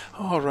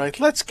 All right,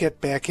 let's get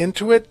back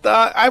into it.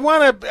 I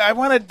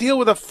want to deal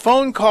with a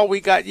phone call we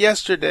got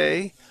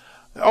yesterday.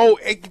 Oh,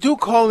 do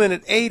call in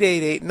at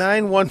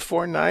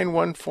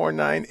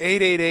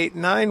 888-914-9149,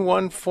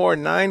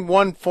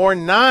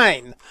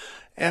 888-914-9149.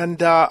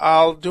 And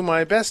I'll do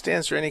my best to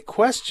answer any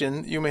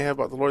question you may have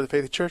about the Lord of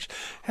the Faith Church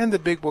and the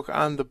Big Book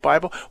on the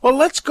Bible. Well,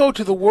 let's go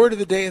to the Word of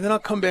the Day, and then I'll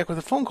come back with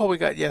a phone call we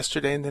got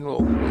yesterday, and then we'll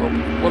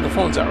open. Well, the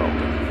phones are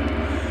open.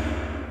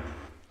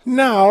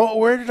 Now,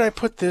 where did I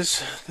put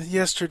this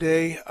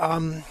yesterday?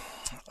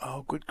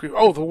 Oh, good grief.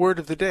 Oh, the Word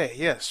of the Day,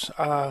 yes.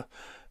 1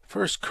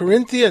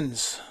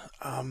 Corinthians.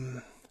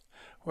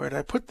 Where did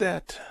I put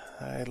that?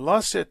 I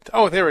lost it.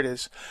 Oh, there it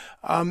is.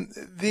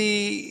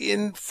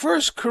 In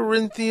 1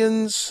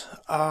 Corinthians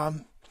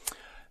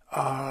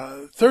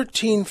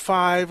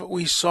 13:5,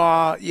 we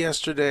saw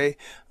yesterday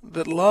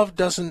that love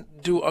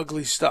doesn't do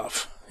ugly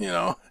stuff.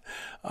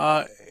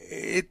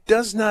 It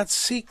does not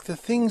seek the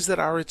things that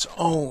are its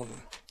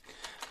own.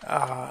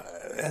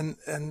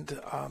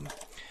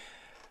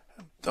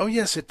 Oh,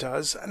 yes, it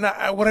does.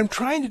 Now, what I'm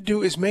trying to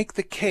do is make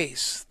the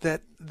case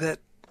that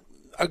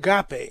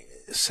agape,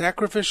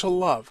 sacrificial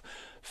love,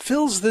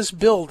 fills this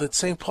bill that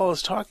St. Paul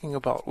is talking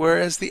about,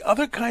 whereas the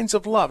other kinds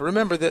of love,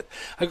 remember that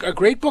a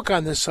great book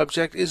on this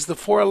subject is The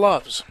Four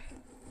Loves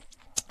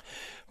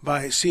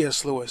by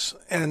C.S. Lewis.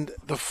 And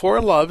the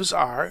four loves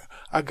are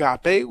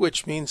agape,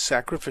 which means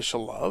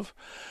sacrificial love.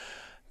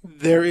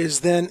 There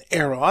is then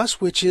eros,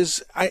 which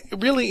is,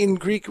 really in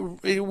Greek,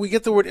 we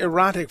get the word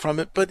erotic from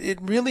it, but it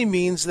really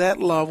means that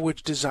love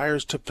which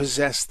desires to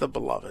possess the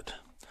beloved.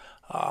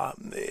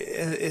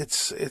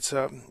 It's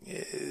a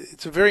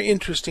very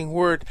interesting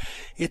word.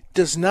 It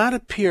does not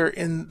appear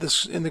in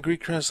the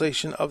Greek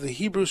translation of the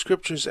Hebrew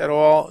Scriptures at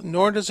all,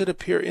 nor does it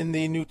appear in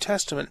the New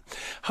Testament.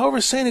 However,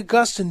 St.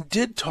 Augustine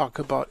did talk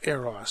about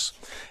eros,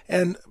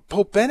 and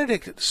Pope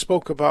Benedict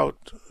spoke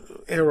about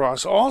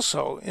eros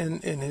also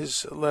in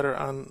his letter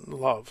on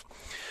love.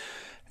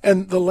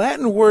 And the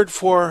Latin word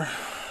for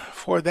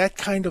that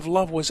kind of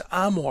love was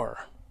amor.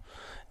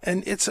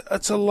 And it's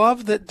a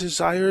love that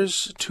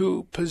desires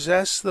to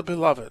possess the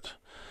beloved.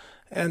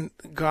 And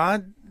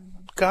God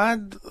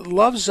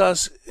loves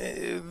us,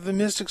 the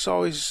mystics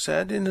always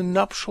said, in a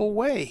nuptial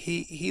way.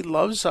 He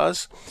loves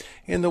us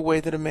in the way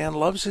that a man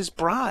loves his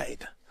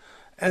bride.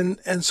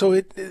 And so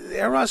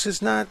eros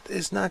is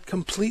not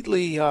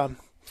completely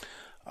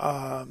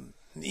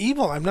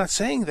evil. I'm not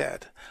saying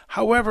that.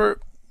 However,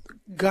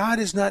 God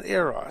is not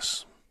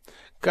eros.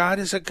 God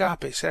is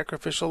agape,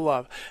 sacrificial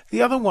love.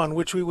 The other one,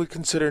 which we would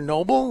consider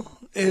noble,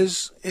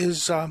 is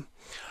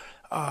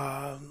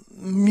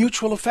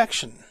mutual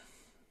affection.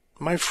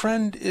 My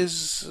friend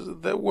is,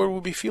 that word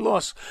would be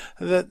philos.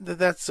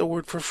 That's the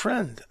word for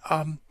friend.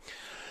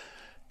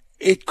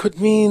 It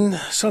could mean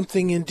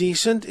something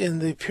indecent in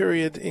the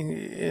period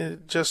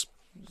just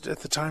at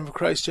the time of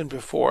Christ and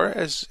before,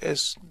 as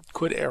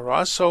could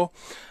eros. So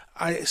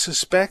I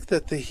suspect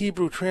that the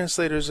Hebrew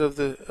translators of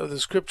the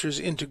Scriptures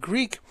into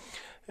Greek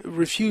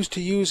refused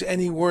to use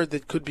any word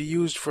that could be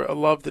used for a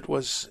love that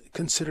was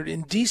considered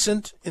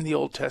indecent in the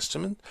Old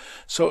Testament.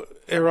 So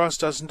eros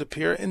doesn't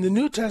appear. In the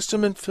New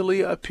Testament,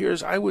 philia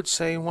appears, I would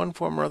say, in one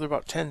form or other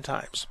about 10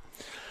 times.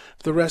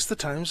 The rest of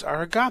the times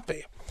are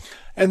agape.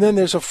 And then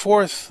there's a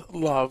fourth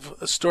love,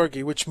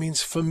 storge, which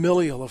means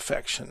familial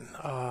affection.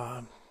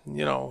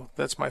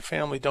 That's my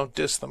family, don't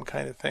diss them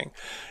kind of thing.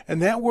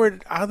 And that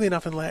word, oddly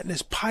enough, in Latin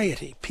is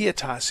piety.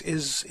 Pietas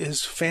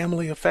is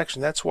family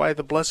affection. That's why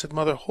the Blessed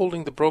Mother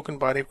holding the broken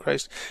body of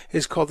Christ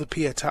is called the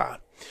Pietà.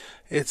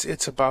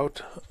 It's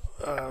about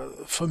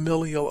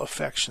familial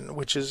affection,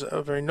 which is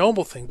a very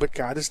noble thing. But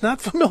God is not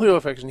familial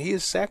affection. He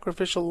is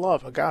sacrificial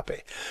love,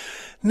 agape.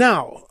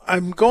 Now,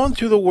 I'm going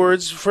through the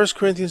words, 1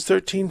 Corinthians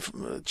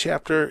 13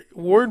 chapter,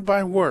 word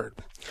by word.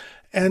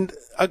 And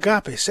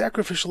agape,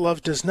 sacrificial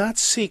love, does not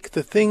seek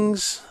the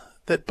things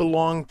that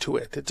belong to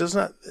it. It does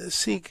not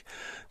seek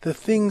the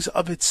things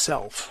of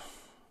itself.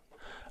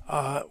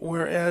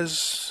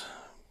 Whereas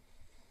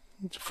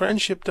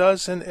friendship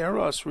does, and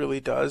eros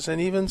really does,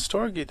 and even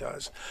storge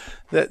does.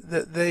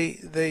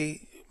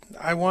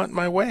 I want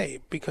my way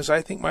because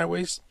I think my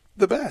way's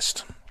the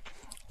best.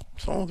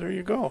 So there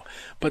you go.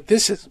 But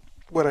this is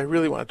what I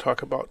really want to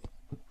talk about.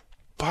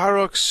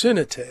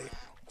 Paroxynete.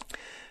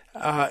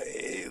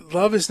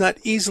 Love is not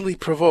easily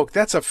provoked.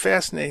 That's a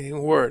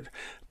fascinating word.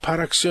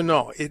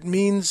 Paroxyno. It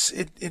means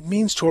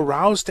to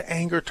arouse to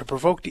anger, to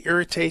provoke, to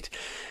irritate.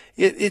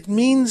 It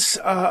means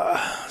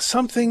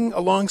something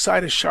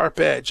alongside a sharp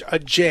edge, a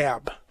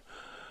jab.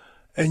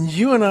 And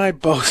you and I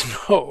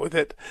both know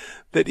that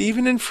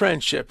even in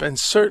friendship, and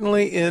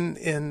certainly in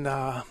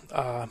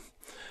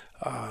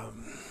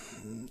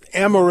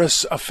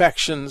amorous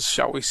affections,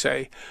 shall we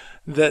say,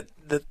 that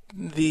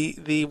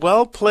the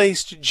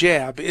well-placed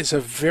jab is a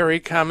very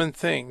common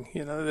thing.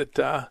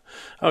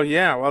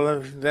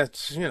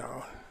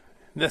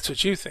 That's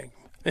what you think.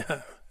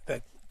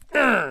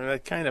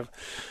 That kind of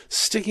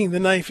sticking the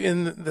knife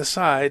in the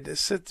side,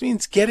 it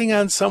means getting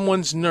on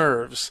someone's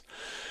nerves.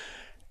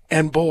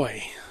 And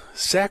boy,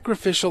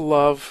 sacrificial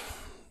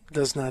love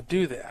does not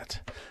do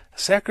that.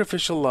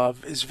 Sacrificial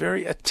love is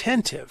very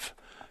attentive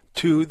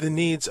to the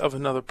needs of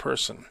another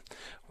person,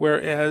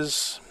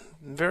 whereas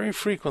very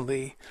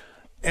frequently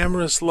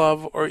amorous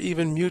love or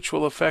even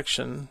mutual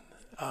affection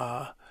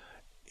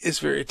is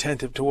very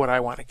attentive to what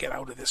I want to get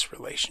out of this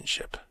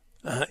relationship.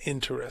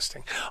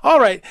 Interesting. All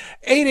right,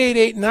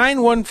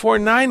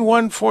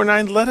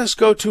 888-914-9149. Let us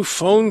go to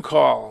phone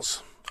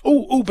calls.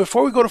 Oh,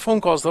 before we go to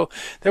phone calls, though,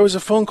 there was a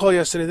phone call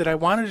yesterday that I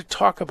wanted to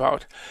talk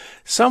about.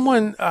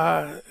 Someone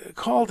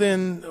called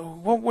in.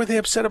 What were they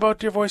upset about,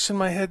 dear voice in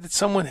my head? That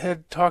someone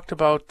had talked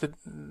about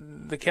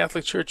the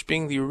Catholic Church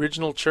being the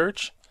original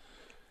church?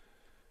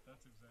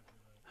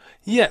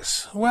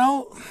 Yes.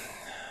 Well,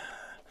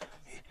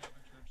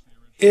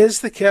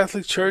 is the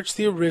Catholic Church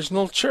the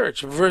original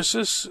church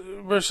versus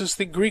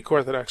the Greek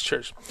Orthodox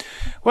Church?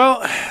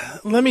 Well,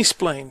 let me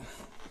explain.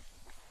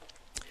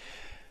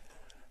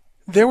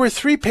 There were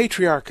 3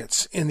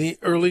 patriarchates in the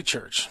early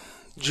church.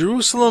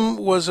 Jerusalem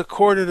was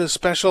accorded a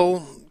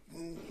special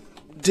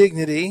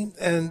dignity,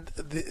 and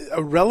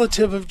a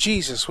relative of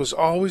Jesus was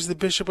always the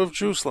Bishop of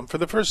Jerusalem for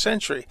the first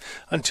century,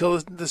 until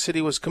the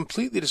city was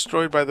completely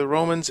destroyed by the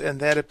Romans and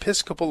that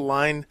episcopal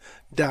line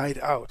died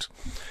out.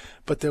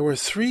 But there were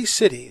 3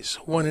 cities,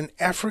 one in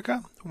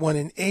Africa, one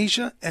in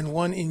Asia, and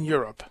one in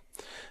Europe,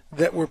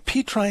 that were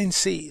Petrine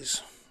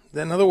sees.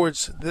 In other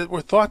words, that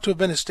were thought to have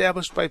been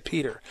established by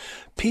Peter.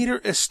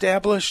 Peter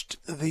established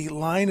the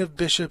line of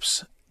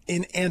bishops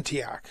in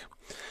Antioch.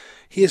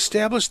 He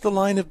established the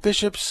line of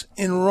bishops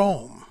in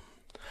Rome.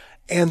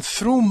 And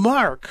through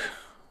Mark,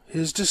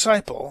 his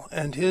disciple,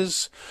 and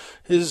his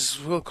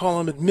we'll call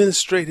him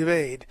administrative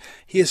aide,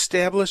 he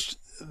established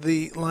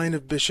the line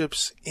of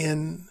bishops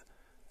in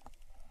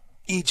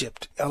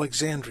Egypt,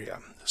 Alexandria.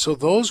 So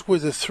those were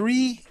the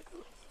 3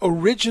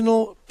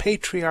 original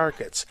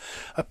patriarchates.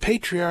 A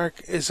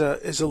patriarch is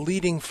a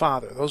leading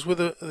father. Those were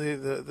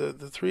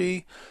the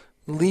 3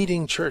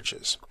 leading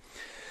churches.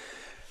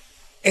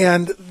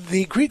 And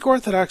the Greek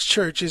Orthodox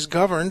Church is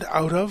governed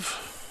out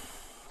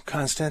of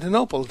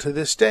Constantinople to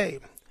this day.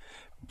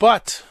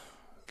 But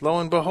lo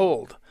and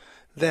behold,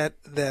 that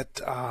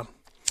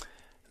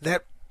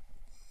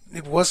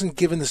it wasn't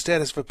given the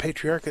status of a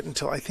patriarchate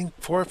until I think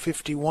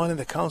 451 in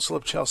the Council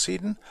of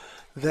Chalcedon.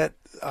 That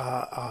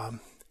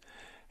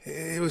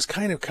it was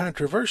kind of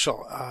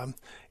controversial.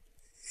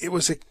 It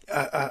was a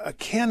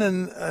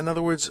canon, in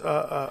other words,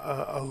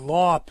 a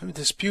law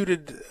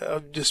disputed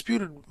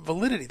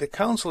validity. The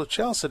Council of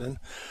Chalcedon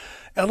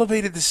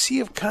elevated the See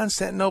of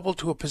Constantinople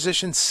to a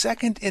position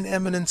second in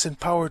eminence and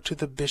power to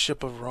the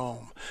Bishop of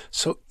Rome.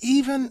 So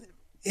even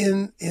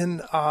in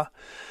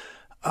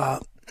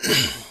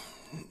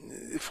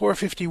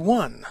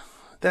 451,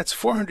 that's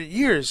 400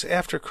 years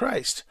after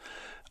Christ,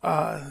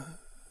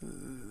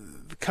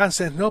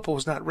 Constantinople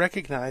was not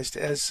recognized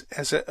as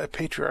a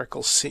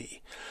patriarchal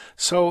see.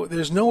 So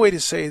there's no way to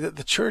say that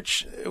the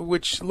church,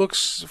 which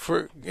looks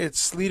for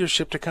its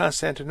leadership to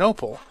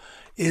Constantinople,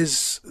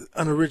 is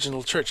an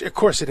original church. Of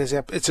course,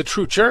 it's a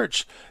true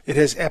church. It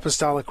has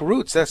apostolic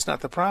roots. That's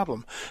not the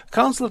problem.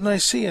 Council of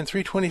Nicaea in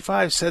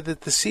 325 said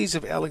that the sees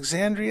of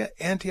Alexandria,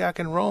 Antioch,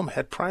 and Rome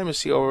had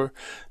primacy over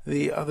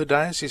the other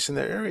dioceses in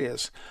their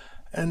areas.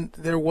 And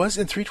there was,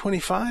 in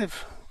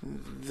 325,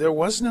 there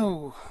was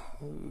no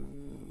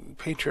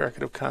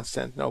Patriarchate of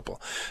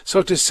Constantinople.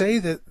 So to say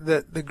that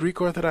the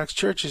Greek Orthodox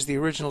Church is the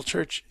original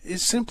church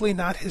is simply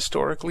not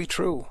historically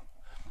true.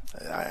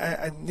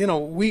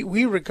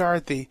 We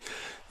regard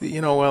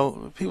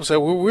people say,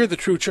 well, we're the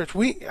true church.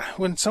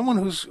 When someone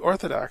who's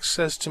Orthodox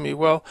says to me,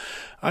 well,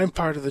 I'm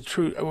part of the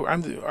true,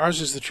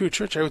 ours is the true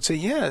church, I would say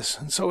yes,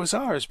 and so is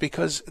ours,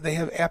 because they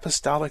have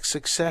apostolic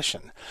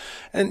succession.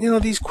 And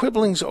these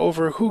quibblings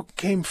over who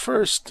came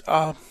first,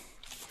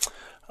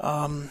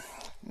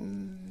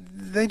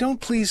 they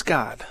don't please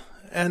God.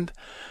 And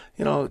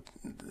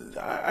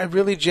I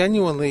really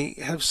genuinely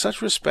have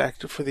such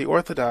respect for the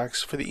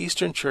Orthodox, for the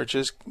Eastern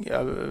churches,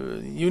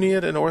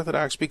 Uniate and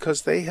Orthodox,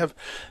 because they have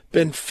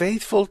been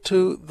faithful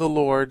to the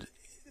Lord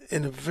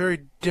in a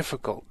very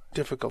difficult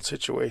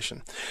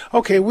situation.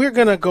 Okay, we're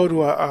going to go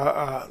to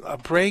a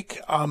break.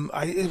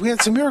 We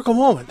had some miracle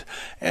moment.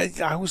 I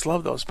always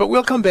love those. But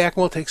we'll come back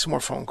and we'll take some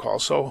more phone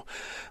calls. So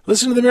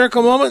listen to the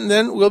miracle moment, and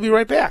then we'll be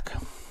right back.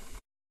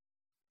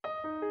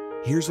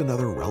 Here's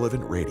another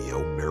Relevant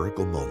Radio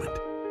miracle moment.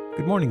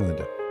 Good morning,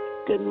 Linda.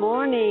 Good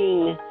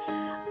morning.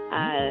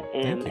 I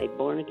am a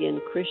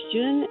born-again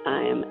Christian.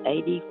 I am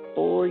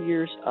 84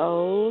 years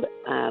old.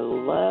 I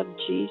love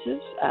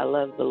Jesus. I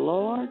love the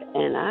Lord.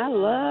 And I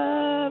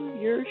love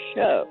your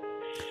show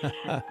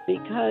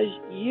because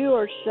you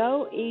are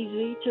so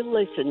easy to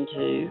listen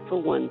to, for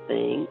one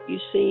thing. You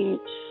seem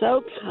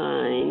so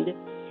kind.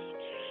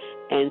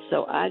 And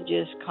so I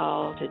just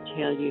called to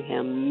tell you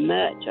how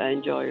much I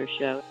enjoy your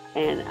show.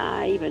 And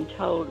I even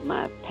told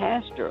my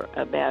pastor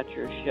about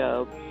your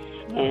show.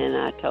 And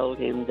I told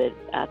him that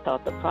I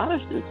thought the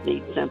Protestants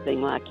need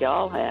something like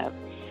y'all have.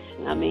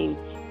 I mean,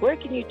 where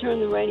can you turn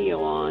the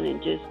radio on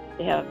and just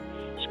have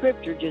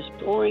Scripture just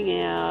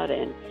pouring out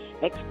and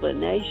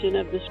explanation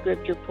of the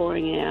Scripture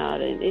pouring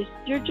out? And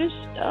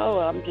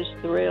I'm just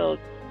thrilled.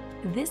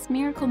 This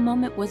miracle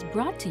moment was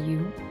brought to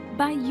you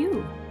by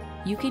you.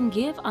 You can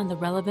give on the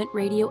Relevant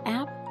Radio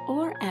app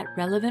or at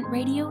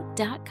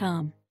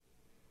relevantradio.com.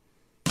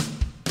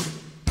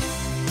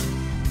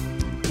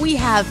 We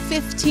have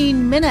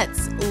 15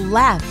 minutes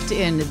left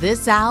in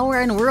this hour,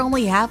 and we're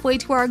only halfway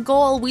to our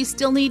goal. We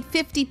still need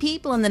 50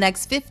 people in the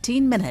next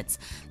 15 minutes.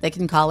 They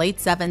can call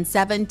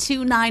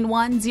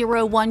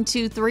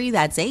 877-291-0123.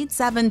 That's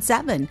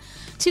 877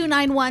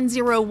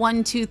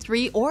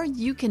 877-291-0123, or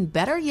you can,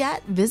 better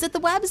yet, visit the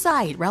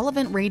website,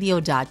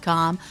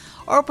 relevantradio.com,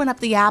 or open up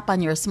the app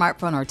on your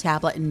smartphone or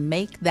tablet and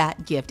make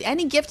that gift.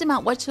 Any gift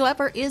amount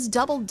whatsoever is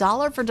double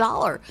dollar for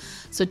dollar.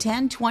 So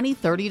 $10, $20,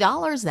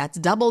 $30, that's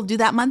double. Do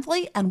that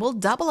monthly, and we'll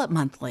double it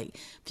monthly.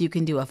 If you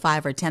can do a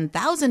 $5,000 or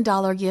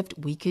 $10,000 gift,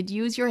 we could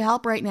use your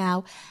help right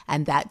now,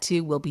 and that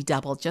too will be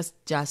doubled. Just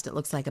it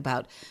looks like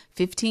about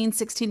 15,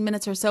 16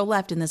 minutes or so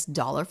left in this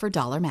dollar for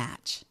dollar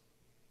match.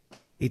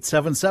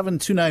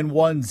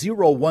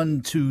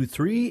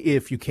 877-291-0123.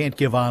 If you can't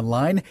give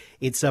online,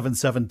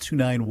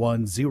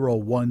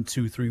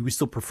 877-291-0123. We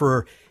still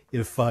prefer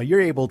if you're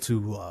able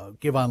to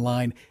give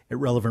online at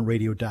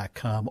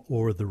relevantradio.com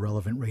or the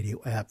Relevant Radio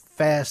app.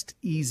 Fast,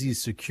 easy,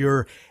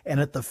 secure,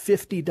 and at the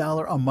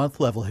 $50 a month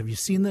level. Have you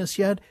seen this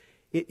yet?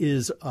 It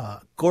is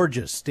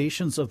gorgeous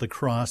Stations of the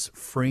Cross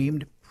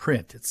framed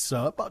print. It's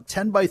about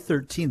 10 by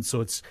 13, so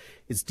it's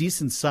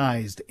decent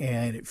sized,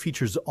 and it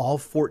features all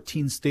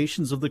 14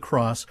 Stations of the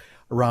Cross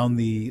around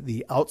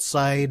the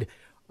outside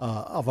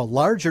of a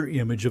larger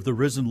image of the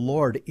risen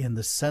Lord in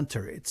the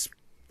center. It's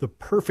the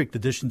perfect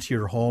addition to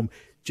your home,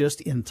 just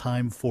in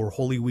time for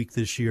Holy Week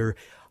this year.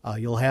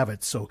 You'll have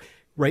it. So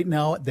right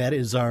now, that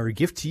is our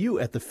gift to you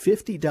at the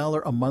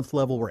 $50 a month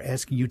level. We're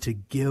asking you to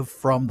give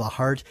from the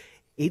heart.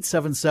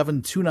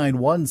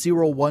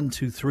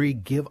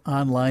 877-291-0123. Give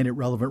online at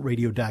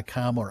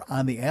relevantradio.com or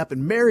on the app.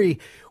 And Mary,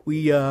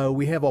 we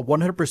have a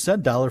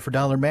 100% dollar for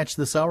dollar match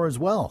this hour as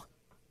well.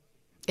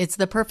 It's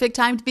the perfect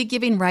time to be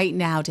giving right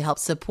now to help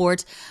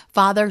support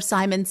Father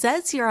Simon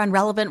Says here on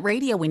Relevant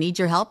Radio. We need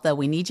your help, though.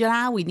 We need you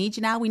now. We need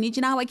you now. We need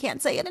you now. I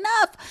can't say it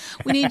enough.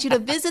 We need you to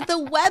visit the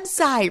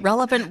website,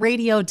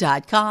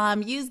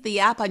 relevantradio.com. Use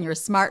the app on your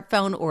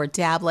smartphone or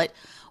tablet,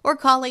 or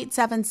call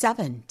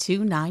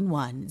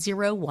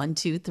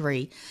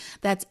 877-291-0123.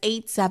 That's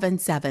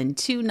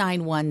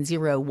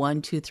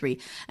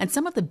 877-291-0123. And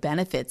some of the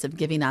benefits of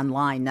giving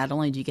online, not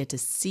only do you get to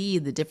see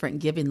the different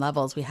giving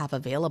levels we have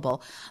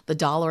available, the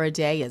 $1 a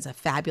day is a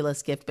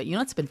fabulous gift, but you know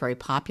what's been very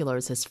popular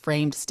is this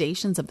framed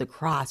Stations of the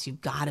Cross.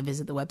 You've got to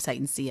visit the website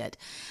and see it.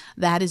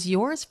 That is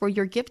yours for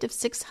your gift of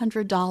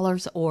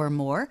 $600 or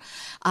more.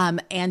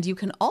 And you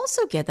can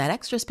also get that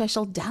extra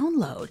special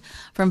download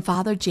from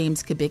Father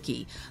James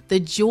Kubicki, The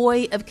Joy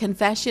of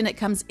Confession. It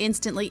comes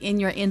instantly in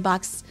your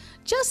inbox.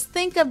 Just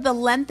think of the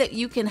length that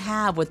you can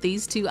have with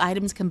these two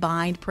items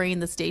combined, praying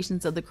the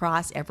Stations of the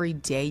Cross every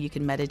day. You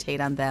can meditate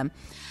on them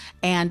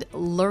and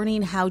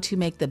learning how to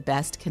make the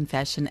best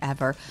confession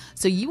ever.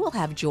 So you will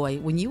have joy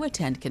when you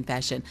attend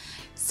confession.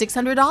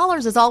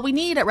 $600 is all we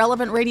need at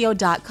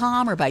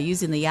relevantradio.com or by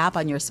using the app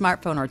on your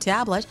smartphone or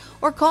tablet,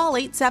 or call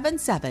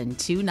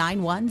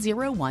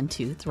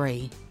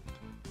 877-291-0123.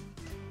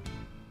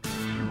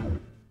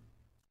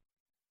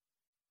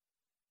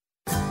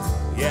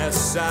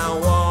 Yes, I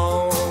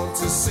want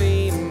to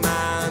see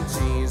my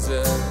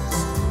Jesus,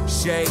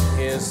 shake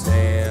his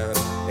hand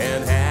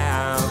and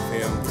have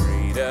him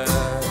greet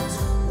us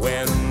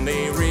when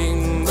they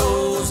ring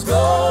those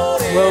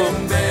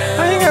golden bells.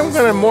 I think I'm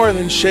going to more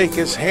than shake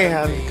his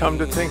hand, come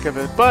to think of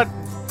it. But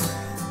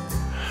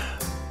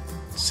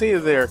see you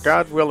there,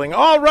 God willing.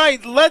 All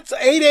right, let's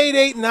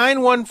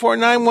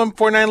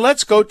 888-914-9149.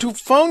 Let's go to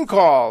phone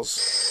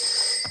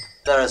calls.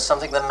 There is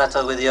something the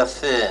matter with your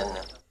fin.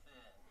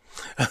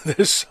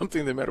 There's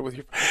something the matter with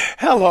you.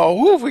 Hello,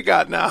 who have we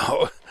got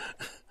now?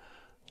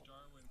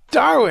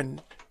 Darwin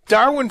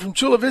from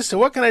Chula Vista.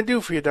 What can I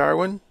do for you,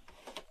 Darwin?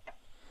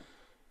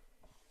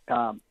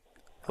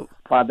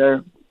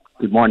 Father,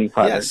 good morning,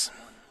 Father. Yes.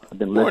 I've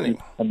been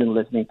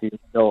listening to your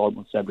show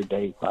almost every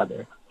day,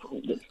 Father.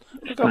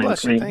 God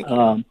bless you. Thank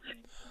you.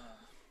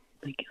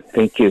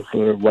 Thank you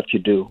for what you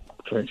do.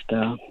 First,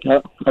 I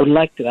would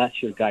like to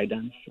ask your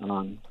guidance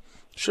on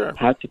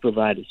how to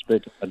provide a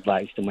spiritual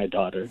advice to my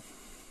daughter.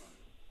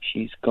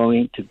 She's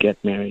going to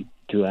get married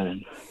to a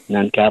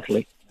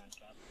non-Catholic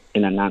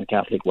in a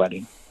non-Catholic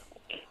wedding.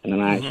 And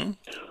then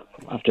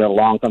after a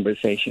long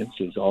conversation,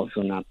 she's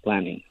also they're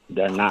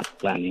not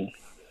planning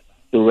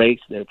to raise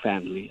their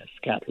family as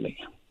Catholic.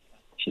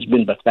 She's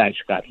been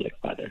baptized Catholic,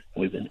 Father.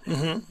 We've been,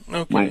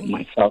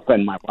 myself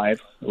and my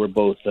wife were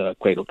both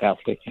cradle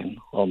Catholic, and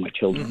all my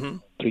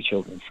children, 3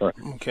 children,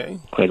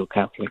 cradle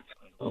Catholic.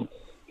 So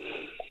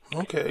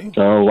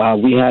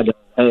we had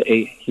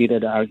a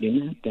heated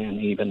argument,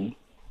 and even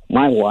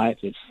my wife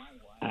is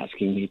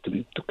asking me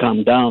to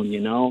calm down,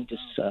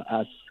 just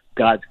ask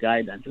God's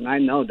guidance. And I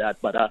know that,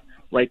 but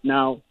right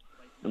now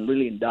I'm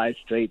really in dire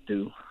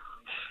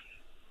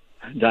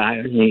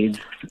need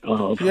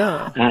of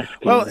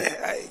asking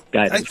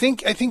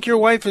guidance. I think your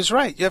wife is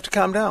right. You have to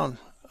calm down.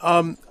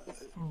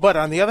 But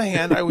on the other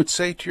hand, I would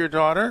say to your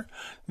daughter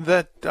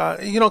that,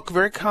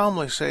 very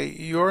calmly say,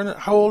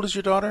 how old is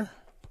your daughter?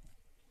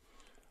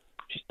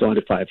 She's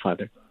 25,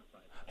 Father.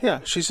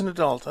 Yeah, she's an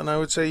adult, and I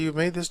would say you've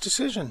made this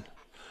decision.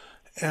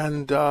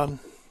 And, in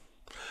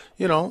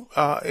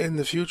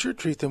the future,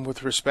 treat them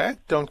with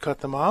respect. Don't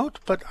cut them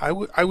out. But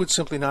I would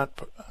simply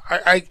not.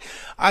 I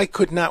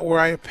could not, were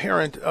I a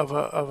parent of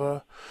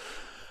a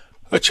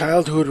a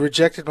child who had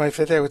rejected my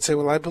faith, I would say,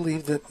 well, I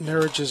believe that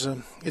marriage is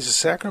a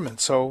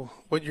sacrament. So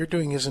what you're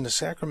doing isn't a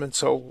sacrament.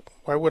 So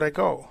why would I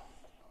go?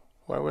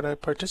 Why would I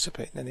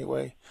participate in any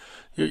way?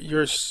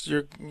 You're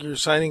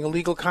signing a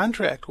legal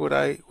contract. Would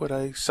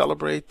I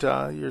celebrate?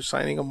 You're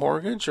signing a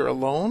mortgage or a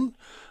loan,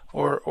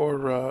 or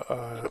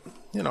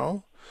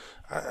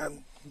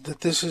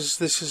that this is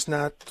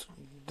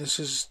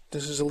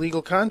a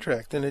legal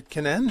contract, and it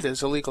can end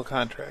as a legal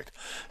contract.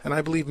 And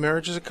I believe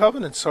marriage is a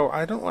covenant. So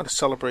I don't want to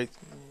celebrate.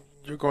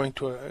 You're going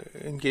to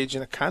engage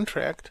in a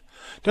contract.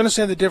 Do you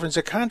understand the difference?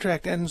 A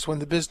contract ends when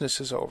the business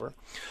is over.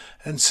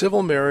 And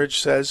civil marriage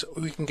says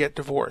we can get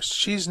divorced.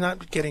 She's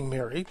not getting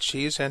married.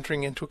 She's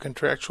entering into a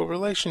contractual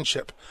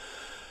relationship.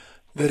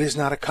 That is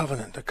not a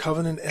covenant. A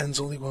covenant ends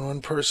only when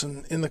one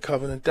person in the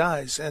covenant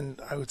dies.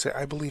 And I would say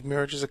I believe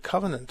marriage is a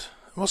covenant.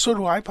 Well, so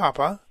do I,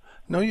 Papa.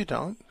 No, you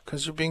don't,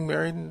 because you're being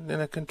married in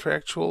a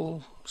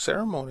contractual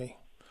ceremony.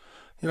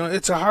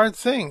 It's a hard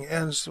thing.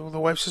 And so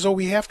the wife says, oh,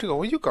 we have to go.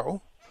 Well, you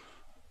go.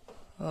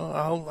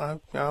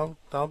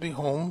 I'll be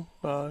home.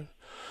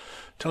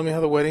 Tell me how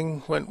the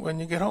wedding went when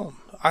you get home.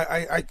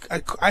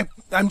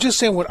 I'm just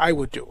saying what I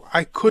would do.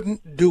 I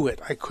couldn't do it.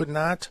 I could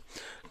not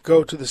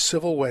go to the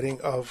civil wedding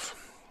of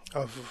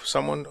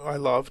someone I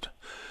loved.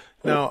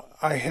 Now,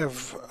 I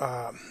have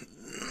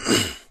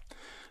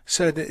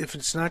said that if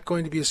it's not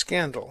going to be a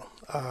scandal,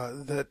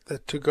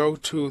 that to go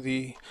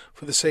to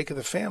for the sake of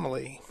the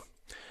family,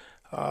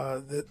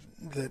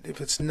 that if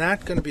it's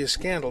not going to be a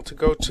scandal, to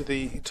go to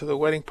the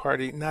wedding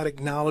party, not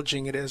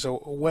acknowledging it as a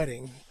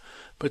wedding,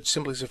 but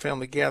simply as a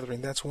family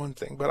gathering, that's one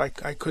thing. But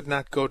I could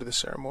not go to the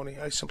ceremony.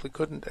 I simply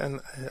couldn't.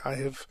 And I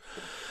have,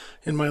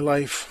 in my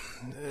life,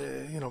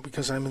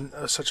 because I'm in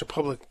such a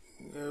public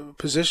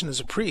position as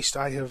a priest,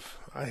 I have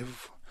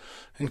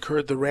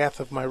incurred the wrath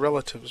of my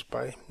relatives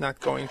by not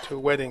going to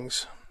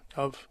weddings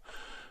of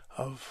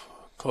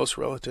close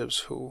relatives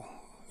who,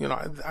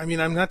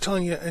 I'm not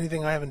telling you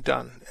anything I haven't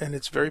done, and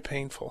it's very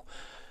painful.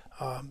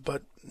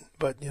 But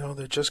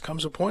there just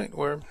comes a point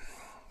where,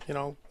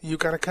 you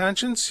got a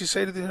conscience. You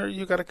say to her,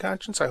 you got a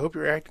conscience. I hope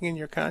you're acting in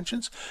your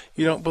conscience.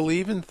 You don't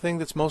believe in the thing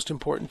that's most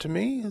important to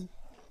me.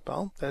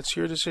 Well, that's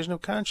your decision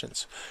of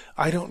conscience.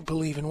 I don't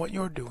believe in what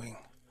you're doing.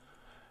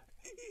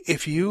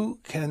 If you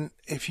can,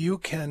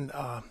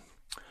 I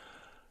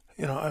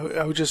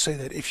would just say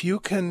that if you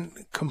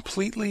can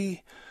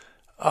completely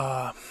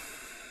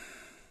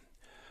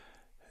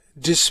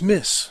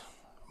dismiss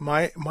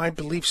my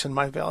beliefs and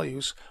my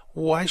values,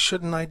 why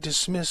shouldn't I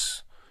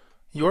dismiss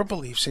your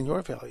beliefs and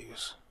your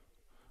values?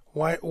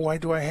 Why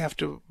do I have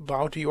to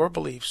bow to your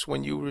beliefs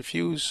when you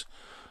refuse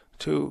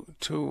to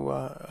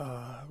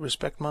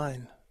respect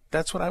mine?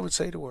 That's what I would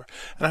say to her,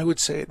 and I would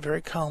say it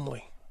very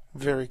calmly,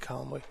 very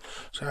calmly.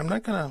 So I'm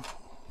not gonna,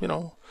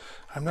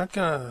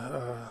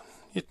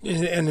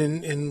 and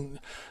in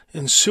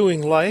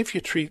ensuing life,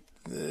 you treat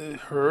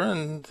her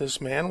and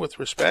this man with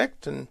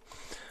respect and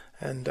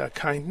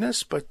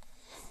kindness, but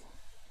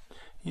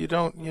you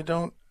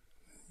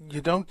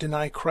don't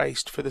deny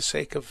Christ for the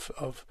sake of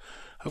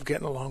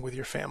getting along with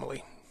your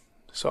family.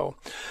 So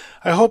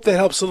I hope that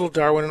helps little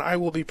Darwin, and I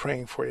will be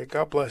praying for you.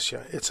 God bless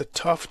you. It's a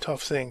tough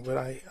thing, but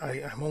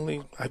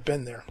I've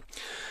been there.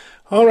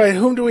 All right,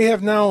 whom do we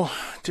have now,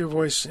 dear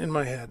voice in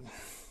my head?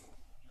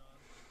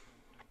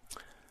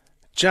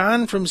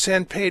 John from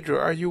San Pedro,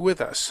 are you with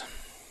us?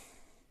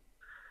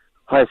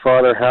 Hi,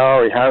 Father.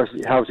 How's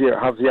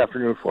the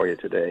afternoon for you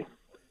today?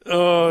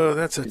 Oh,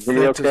 that's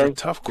a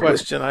tough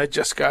question. I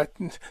just got.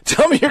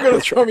 Tell me you're going to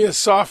throw me a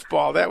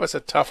softball. That was a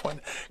tough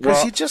one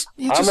because you just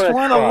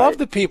want to love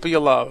the people you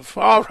love.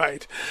 All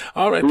right,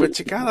 but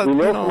you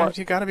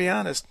gotta be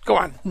honest. Go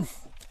on.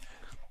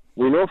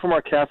 We know from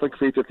our Catholic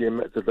faith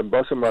that the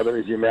Blessed Mother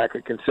is the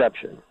Immaculate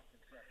Conception,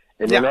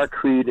 and in our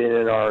creed and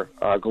in our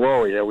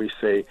Gloria we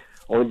say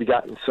only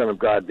begotten Son of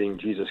God, being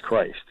Jesus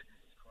Christ.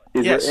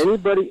 Is there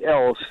anybody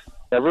else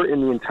ever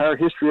in the entire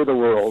history of the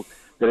world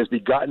that is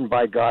begotten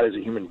by God as a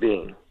human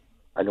being?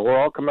 I know we're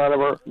all come out of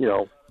our,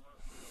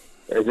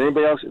 Has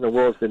anybody else in the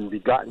world been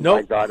begotten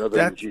by God other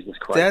than Jesus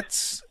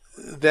Christ?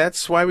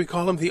 That's why we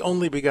call him the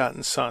only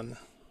begotten Son.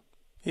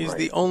 He's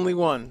the only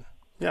one.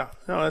 Yeah,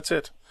 no, that's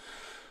it.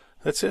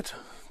 That's it.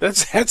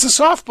 That's a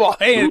softball.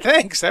 Hey,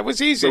 thanks. That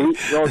was easy.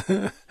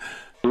 The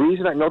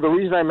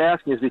reason I'm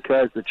asking is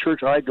because the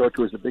church I go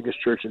to is the biggest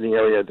church in the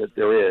area that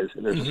there is,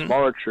 and there's a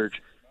smaller church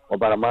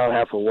about a mile and a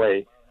half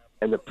away.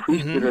 And the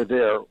priests that are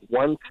there,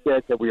 one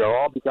said that we are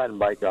all begotten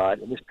by God,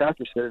 and this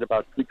pastor said it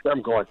about 3 times.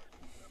 I'm going,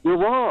 you're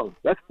wrong.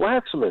 That's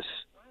blasphemous.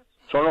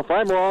 So I don't know if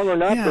I'm wrong or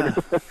not. Yeah.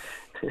 But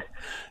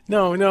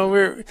No,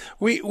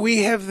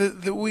 we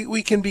have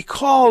we can be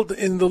called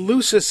in the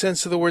loosest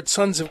sense of the word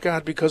sons of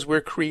God because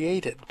we're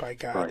created by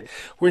God. Right.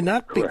 We're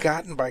not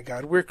begotten by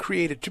God. We're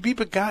created. To be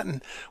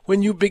begotten,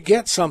 when you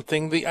beget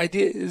something, the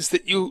idea is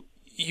that you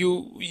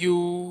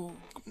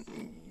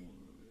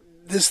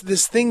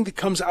this thing that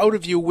comes out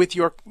of you with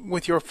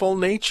your full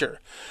nature.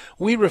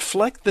 We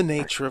reflect the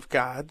nature of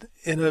God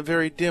in a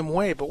very dim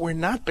way, but we're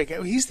not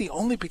begotten. He's the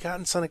only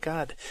begotten Son of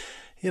God.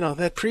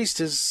 that priest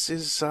has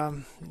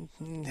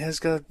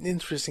got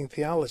interesting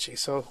theology.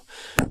 So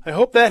I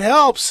hope that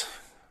helps.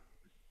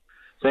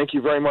 Thank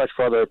you very much,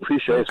 Father. I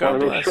appreciate it.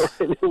 God I just want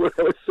to make sure I knew what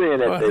I was saying.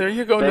 There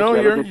you go.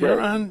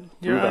 You're on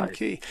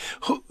key.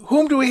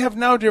 Whom do we have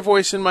now, dear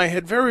voice in my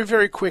head? Very,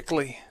 very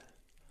quickly.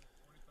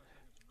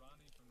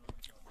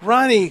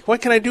 Ronnie,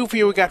 what can I do for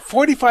you? We got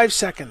 45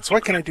 seconds.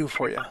 What can I do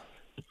for you?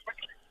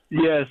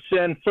 Yes,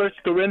 in 1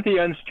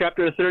 Corinthians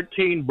chapter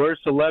 13, verse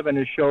 11,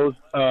 it shows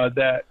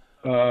that,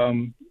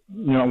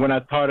 when I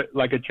thought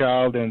like a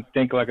child and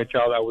think like a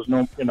child, I was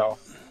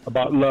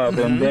about love.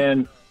 Mm-hmm. And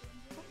then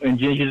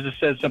Jesus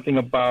said something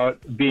about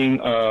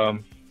enter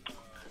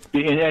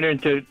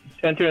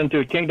into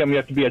a kingdom, you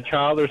have to be a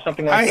child or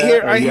something like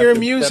that. I hear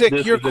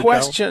music. Your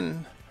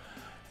question.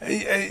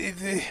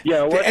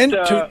 Yeah. When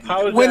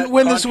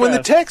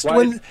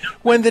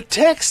the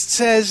text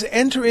says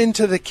enter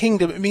into the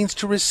kingdom, it means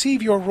to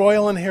receive your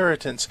royal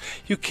inheritance.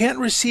 You can't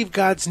receive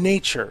God's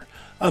nature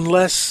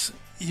unless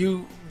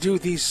you do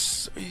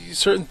these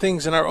certain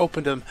things and are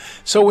open to them.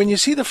 So when you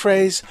see the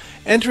phrase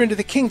enter into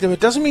the kingdom, it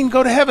doesn't mean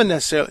go to heaven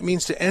necessarily. It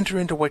means to enter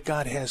into what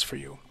God has for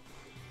you.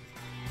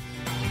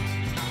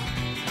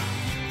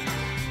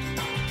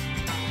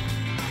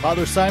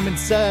 Father Simon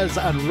Says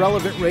on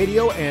Relevant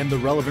Radio and the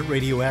Relevant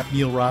Radio app.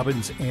 Neil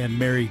Robbins and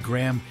Mary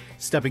Graham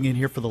stepping in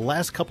here for the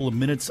last couple of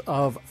minutes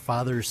of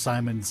Father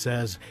Simon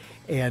Says.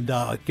 And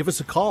give us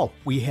a call.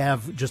 We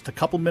have just a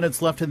couple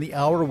minutes left in the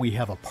hour. We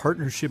have a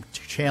partnership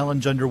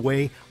challenge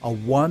underway, a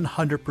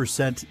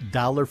 100%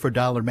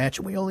 dollar-for-dollar match.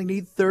 And we only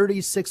need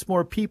 36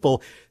 more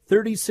people,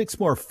 36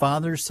 more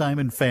Father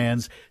Simon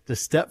fans to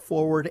step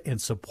forward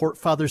and support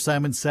Father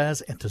Simon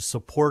Says and to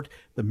support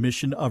the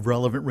mission of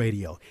Relevant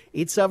Radio.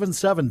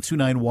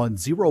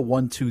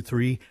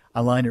 877-291-0123,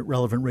 online at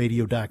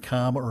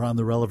relevantradio.com or on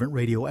the Relevant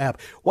Radio app.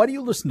 Why do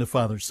you listen to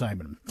Father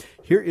Simon?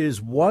 Here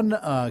is one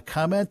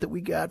comment that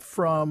we got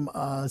from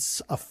a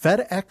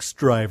FedEx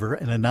driver,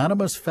 an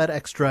anonymous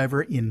FedEx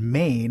driver in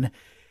Maine.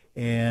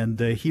 And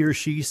he or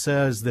she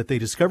says that they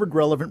discovered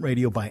Relevant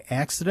Radio by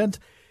accident,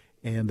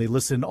 and they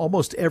listen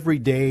almost every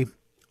day.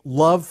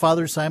 Love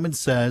Father Simon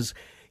Says.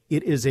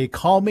 It is a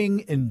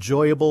calming,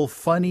 enjoyable,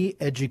 funny,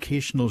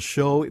 educational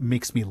show. It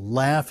makes me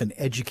laugh and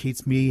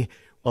educates me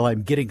while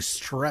I'm getting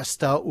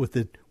stressed out with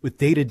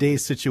day-to-day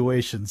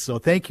situations. So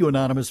thank you,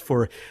 Anonymous,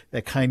 for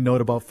that kind note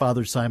about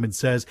Father Simon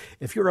Says.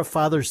 If you're a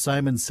Father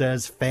Simon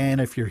Says fan,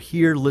 if you're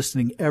here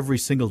listening every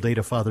single day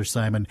to Father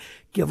Simon,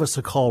 give us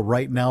a call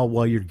right now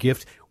while your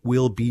gift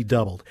will be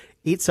doubled.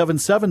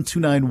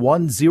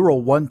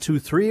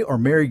 877-291-0123 or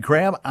Mary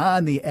Graham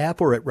on the app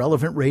or at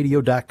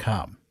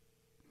relevantradio.com.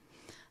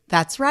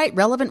 That's right,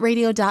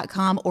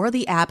 relevantradio.com or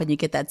the app, and you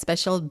get that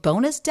special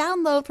bonus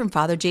download from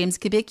Father James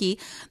Kubicki,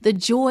 The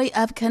Joy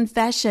of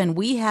Confession.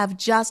 We have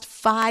just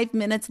 5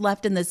 minutes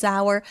left in this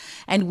hour,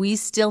 and we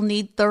still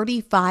need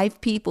 35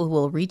 people who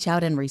will reach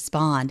out and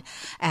respond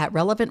at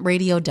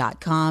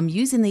relevantradio.com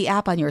using the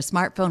app on your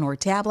smartphone or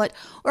tablet,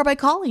 or by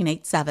calling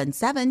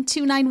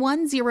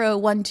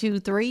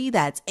 877-291-0123.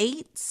 That's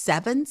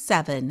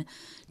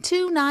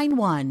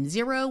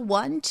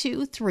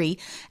 877-291-0123.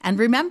 And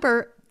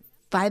remember,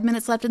 5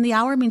 minutes left in the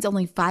hour means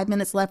only 5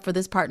 minutes left for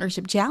this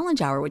partnership challenge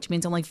hour, which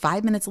means only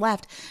 5 minutes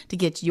left to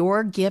get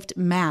your gift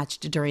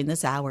matched during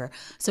this hour.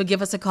 So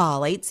give us a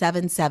call,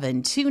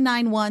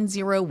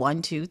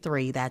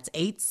 877-291-0123. That's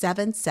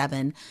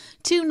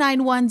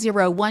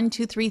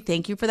 877-291-0123.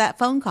 Thank you for that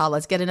phone call.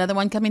 Let's get another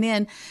one coming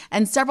in.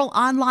 And several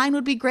online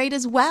would be great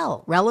as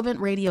well.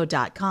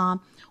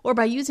 relevantradio.com. or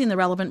by using the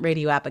Relevant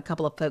Radio app. A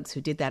couple of folks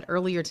who did that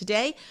earlier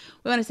today.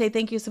 We want to say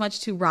thank you so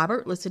much to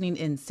Robert, listening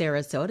in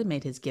Sarasota,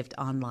 made his gift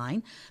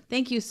online.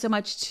 Thank you so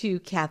much to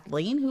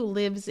Kathleen, who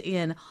lives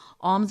in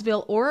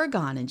Almsville,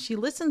 Oregon, and she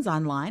listens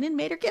online and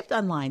made her gift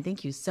online.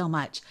 Thank you so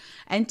much.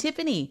 And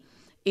Tiffany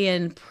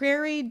in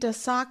Prairie du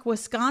Sac,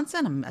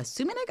 Wisconsin, I'm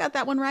assuming I got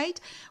that one right,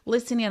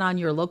 listening in on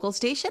your local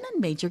station and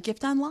made your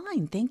gift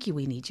online. Thank you.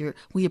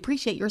 We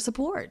appreciate your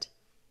support.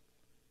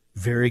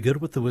 Very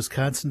good with the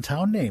Wisconsin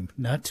town name.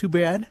 Not too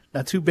bad.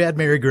 Not too bad,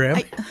 Mary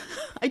Graham.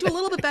 I do a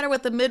little bit better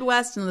with the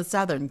Midwest and the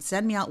Southern.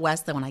 Send me out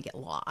west then when I get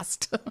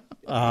lost.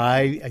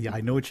 I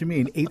know what you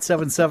mean.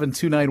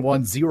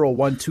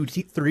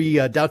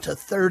 877-291-0123, down to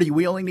 30.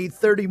 We only need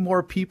 30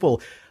 more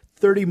people.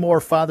 30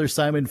 more Father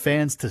Simon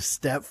fans to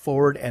step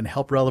forward and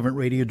help Relevant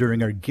Radio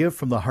during our Give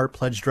from the Heart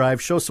Pledge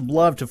Drive. Show some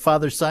love to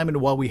Father Simon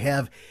while we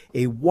have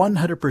a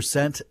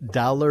 100%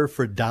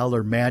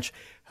 dollar-for-dollar match.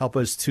 Help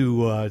us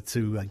to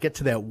get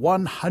to that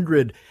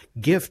 100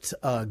 gift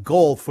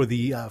goal for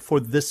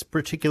this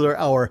particular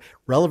hour.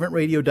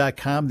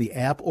 RelevantRadio.com, the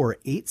app, or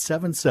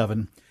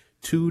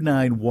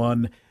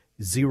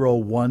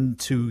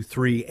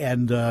 877-291-0123.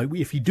 And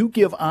if you do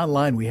give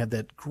online, we had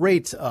that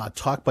great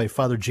talk by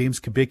Father James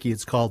Kubicki.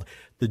 It's called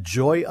The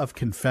Joy of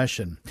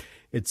Confession.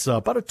 It's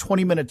about a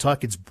 20-minute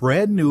talk. It's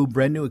brand new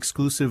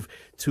exclusive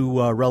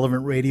to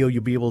Relevant Radio.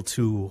 You'll be able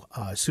to,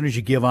 as soon as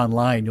you give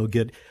online, you'll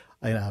get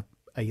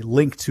a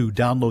link to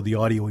download the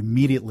audio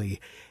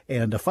immediately.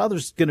 And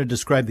Father's going to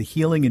describe the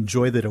healing and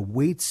joy that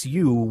awaits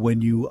you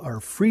when you are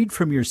freed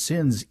from your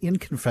sins in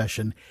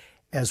confession,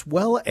 as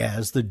well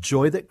as the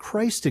joy that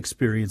Christ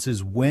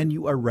experiences when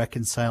you are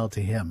reconciled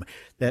to him.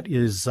 That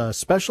is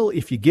special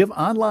if you give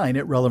online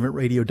at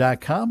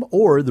relevantradio.com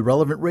or the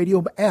Relevant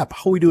Radio app.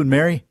 How are we doing,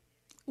 Mary?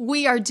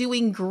 We are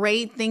doing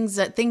great things.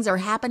 Things are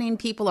happening.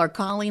 People are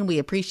calling. We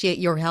appreciate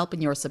your help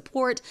and your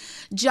support.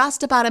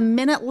 Just about a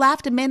minute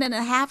left, a minute and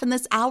a half in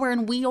this hour,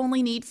 and we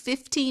only need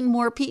 15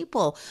 more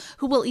people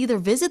who will either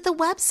visit the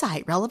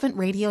website,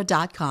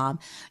 relevantradio.com,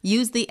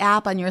 use the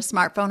app on your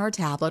smartphone or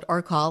tablet,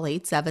 or call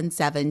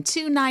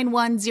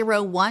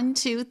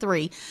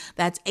 877-291-0123.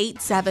 That's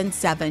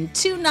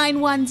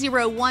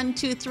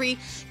 877-291-0123.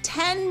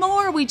 10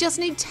 more. We just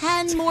need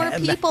 10 more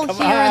people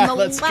here in the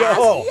let's last.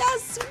 Go.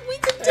 Yes, we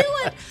can do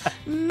it.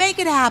 Make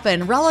it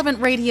happen.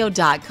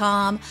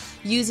 Relevantradio.com,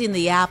 using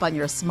the app on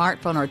your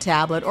smartphone or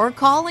tablet, or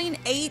calling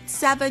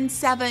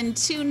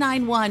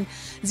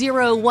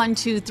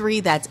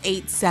 877-291-0123. That's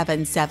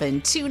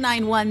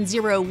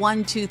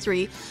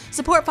 877-291-0123.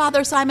 Support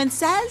Father Simon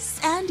Says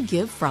and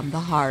give from the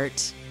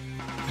heart.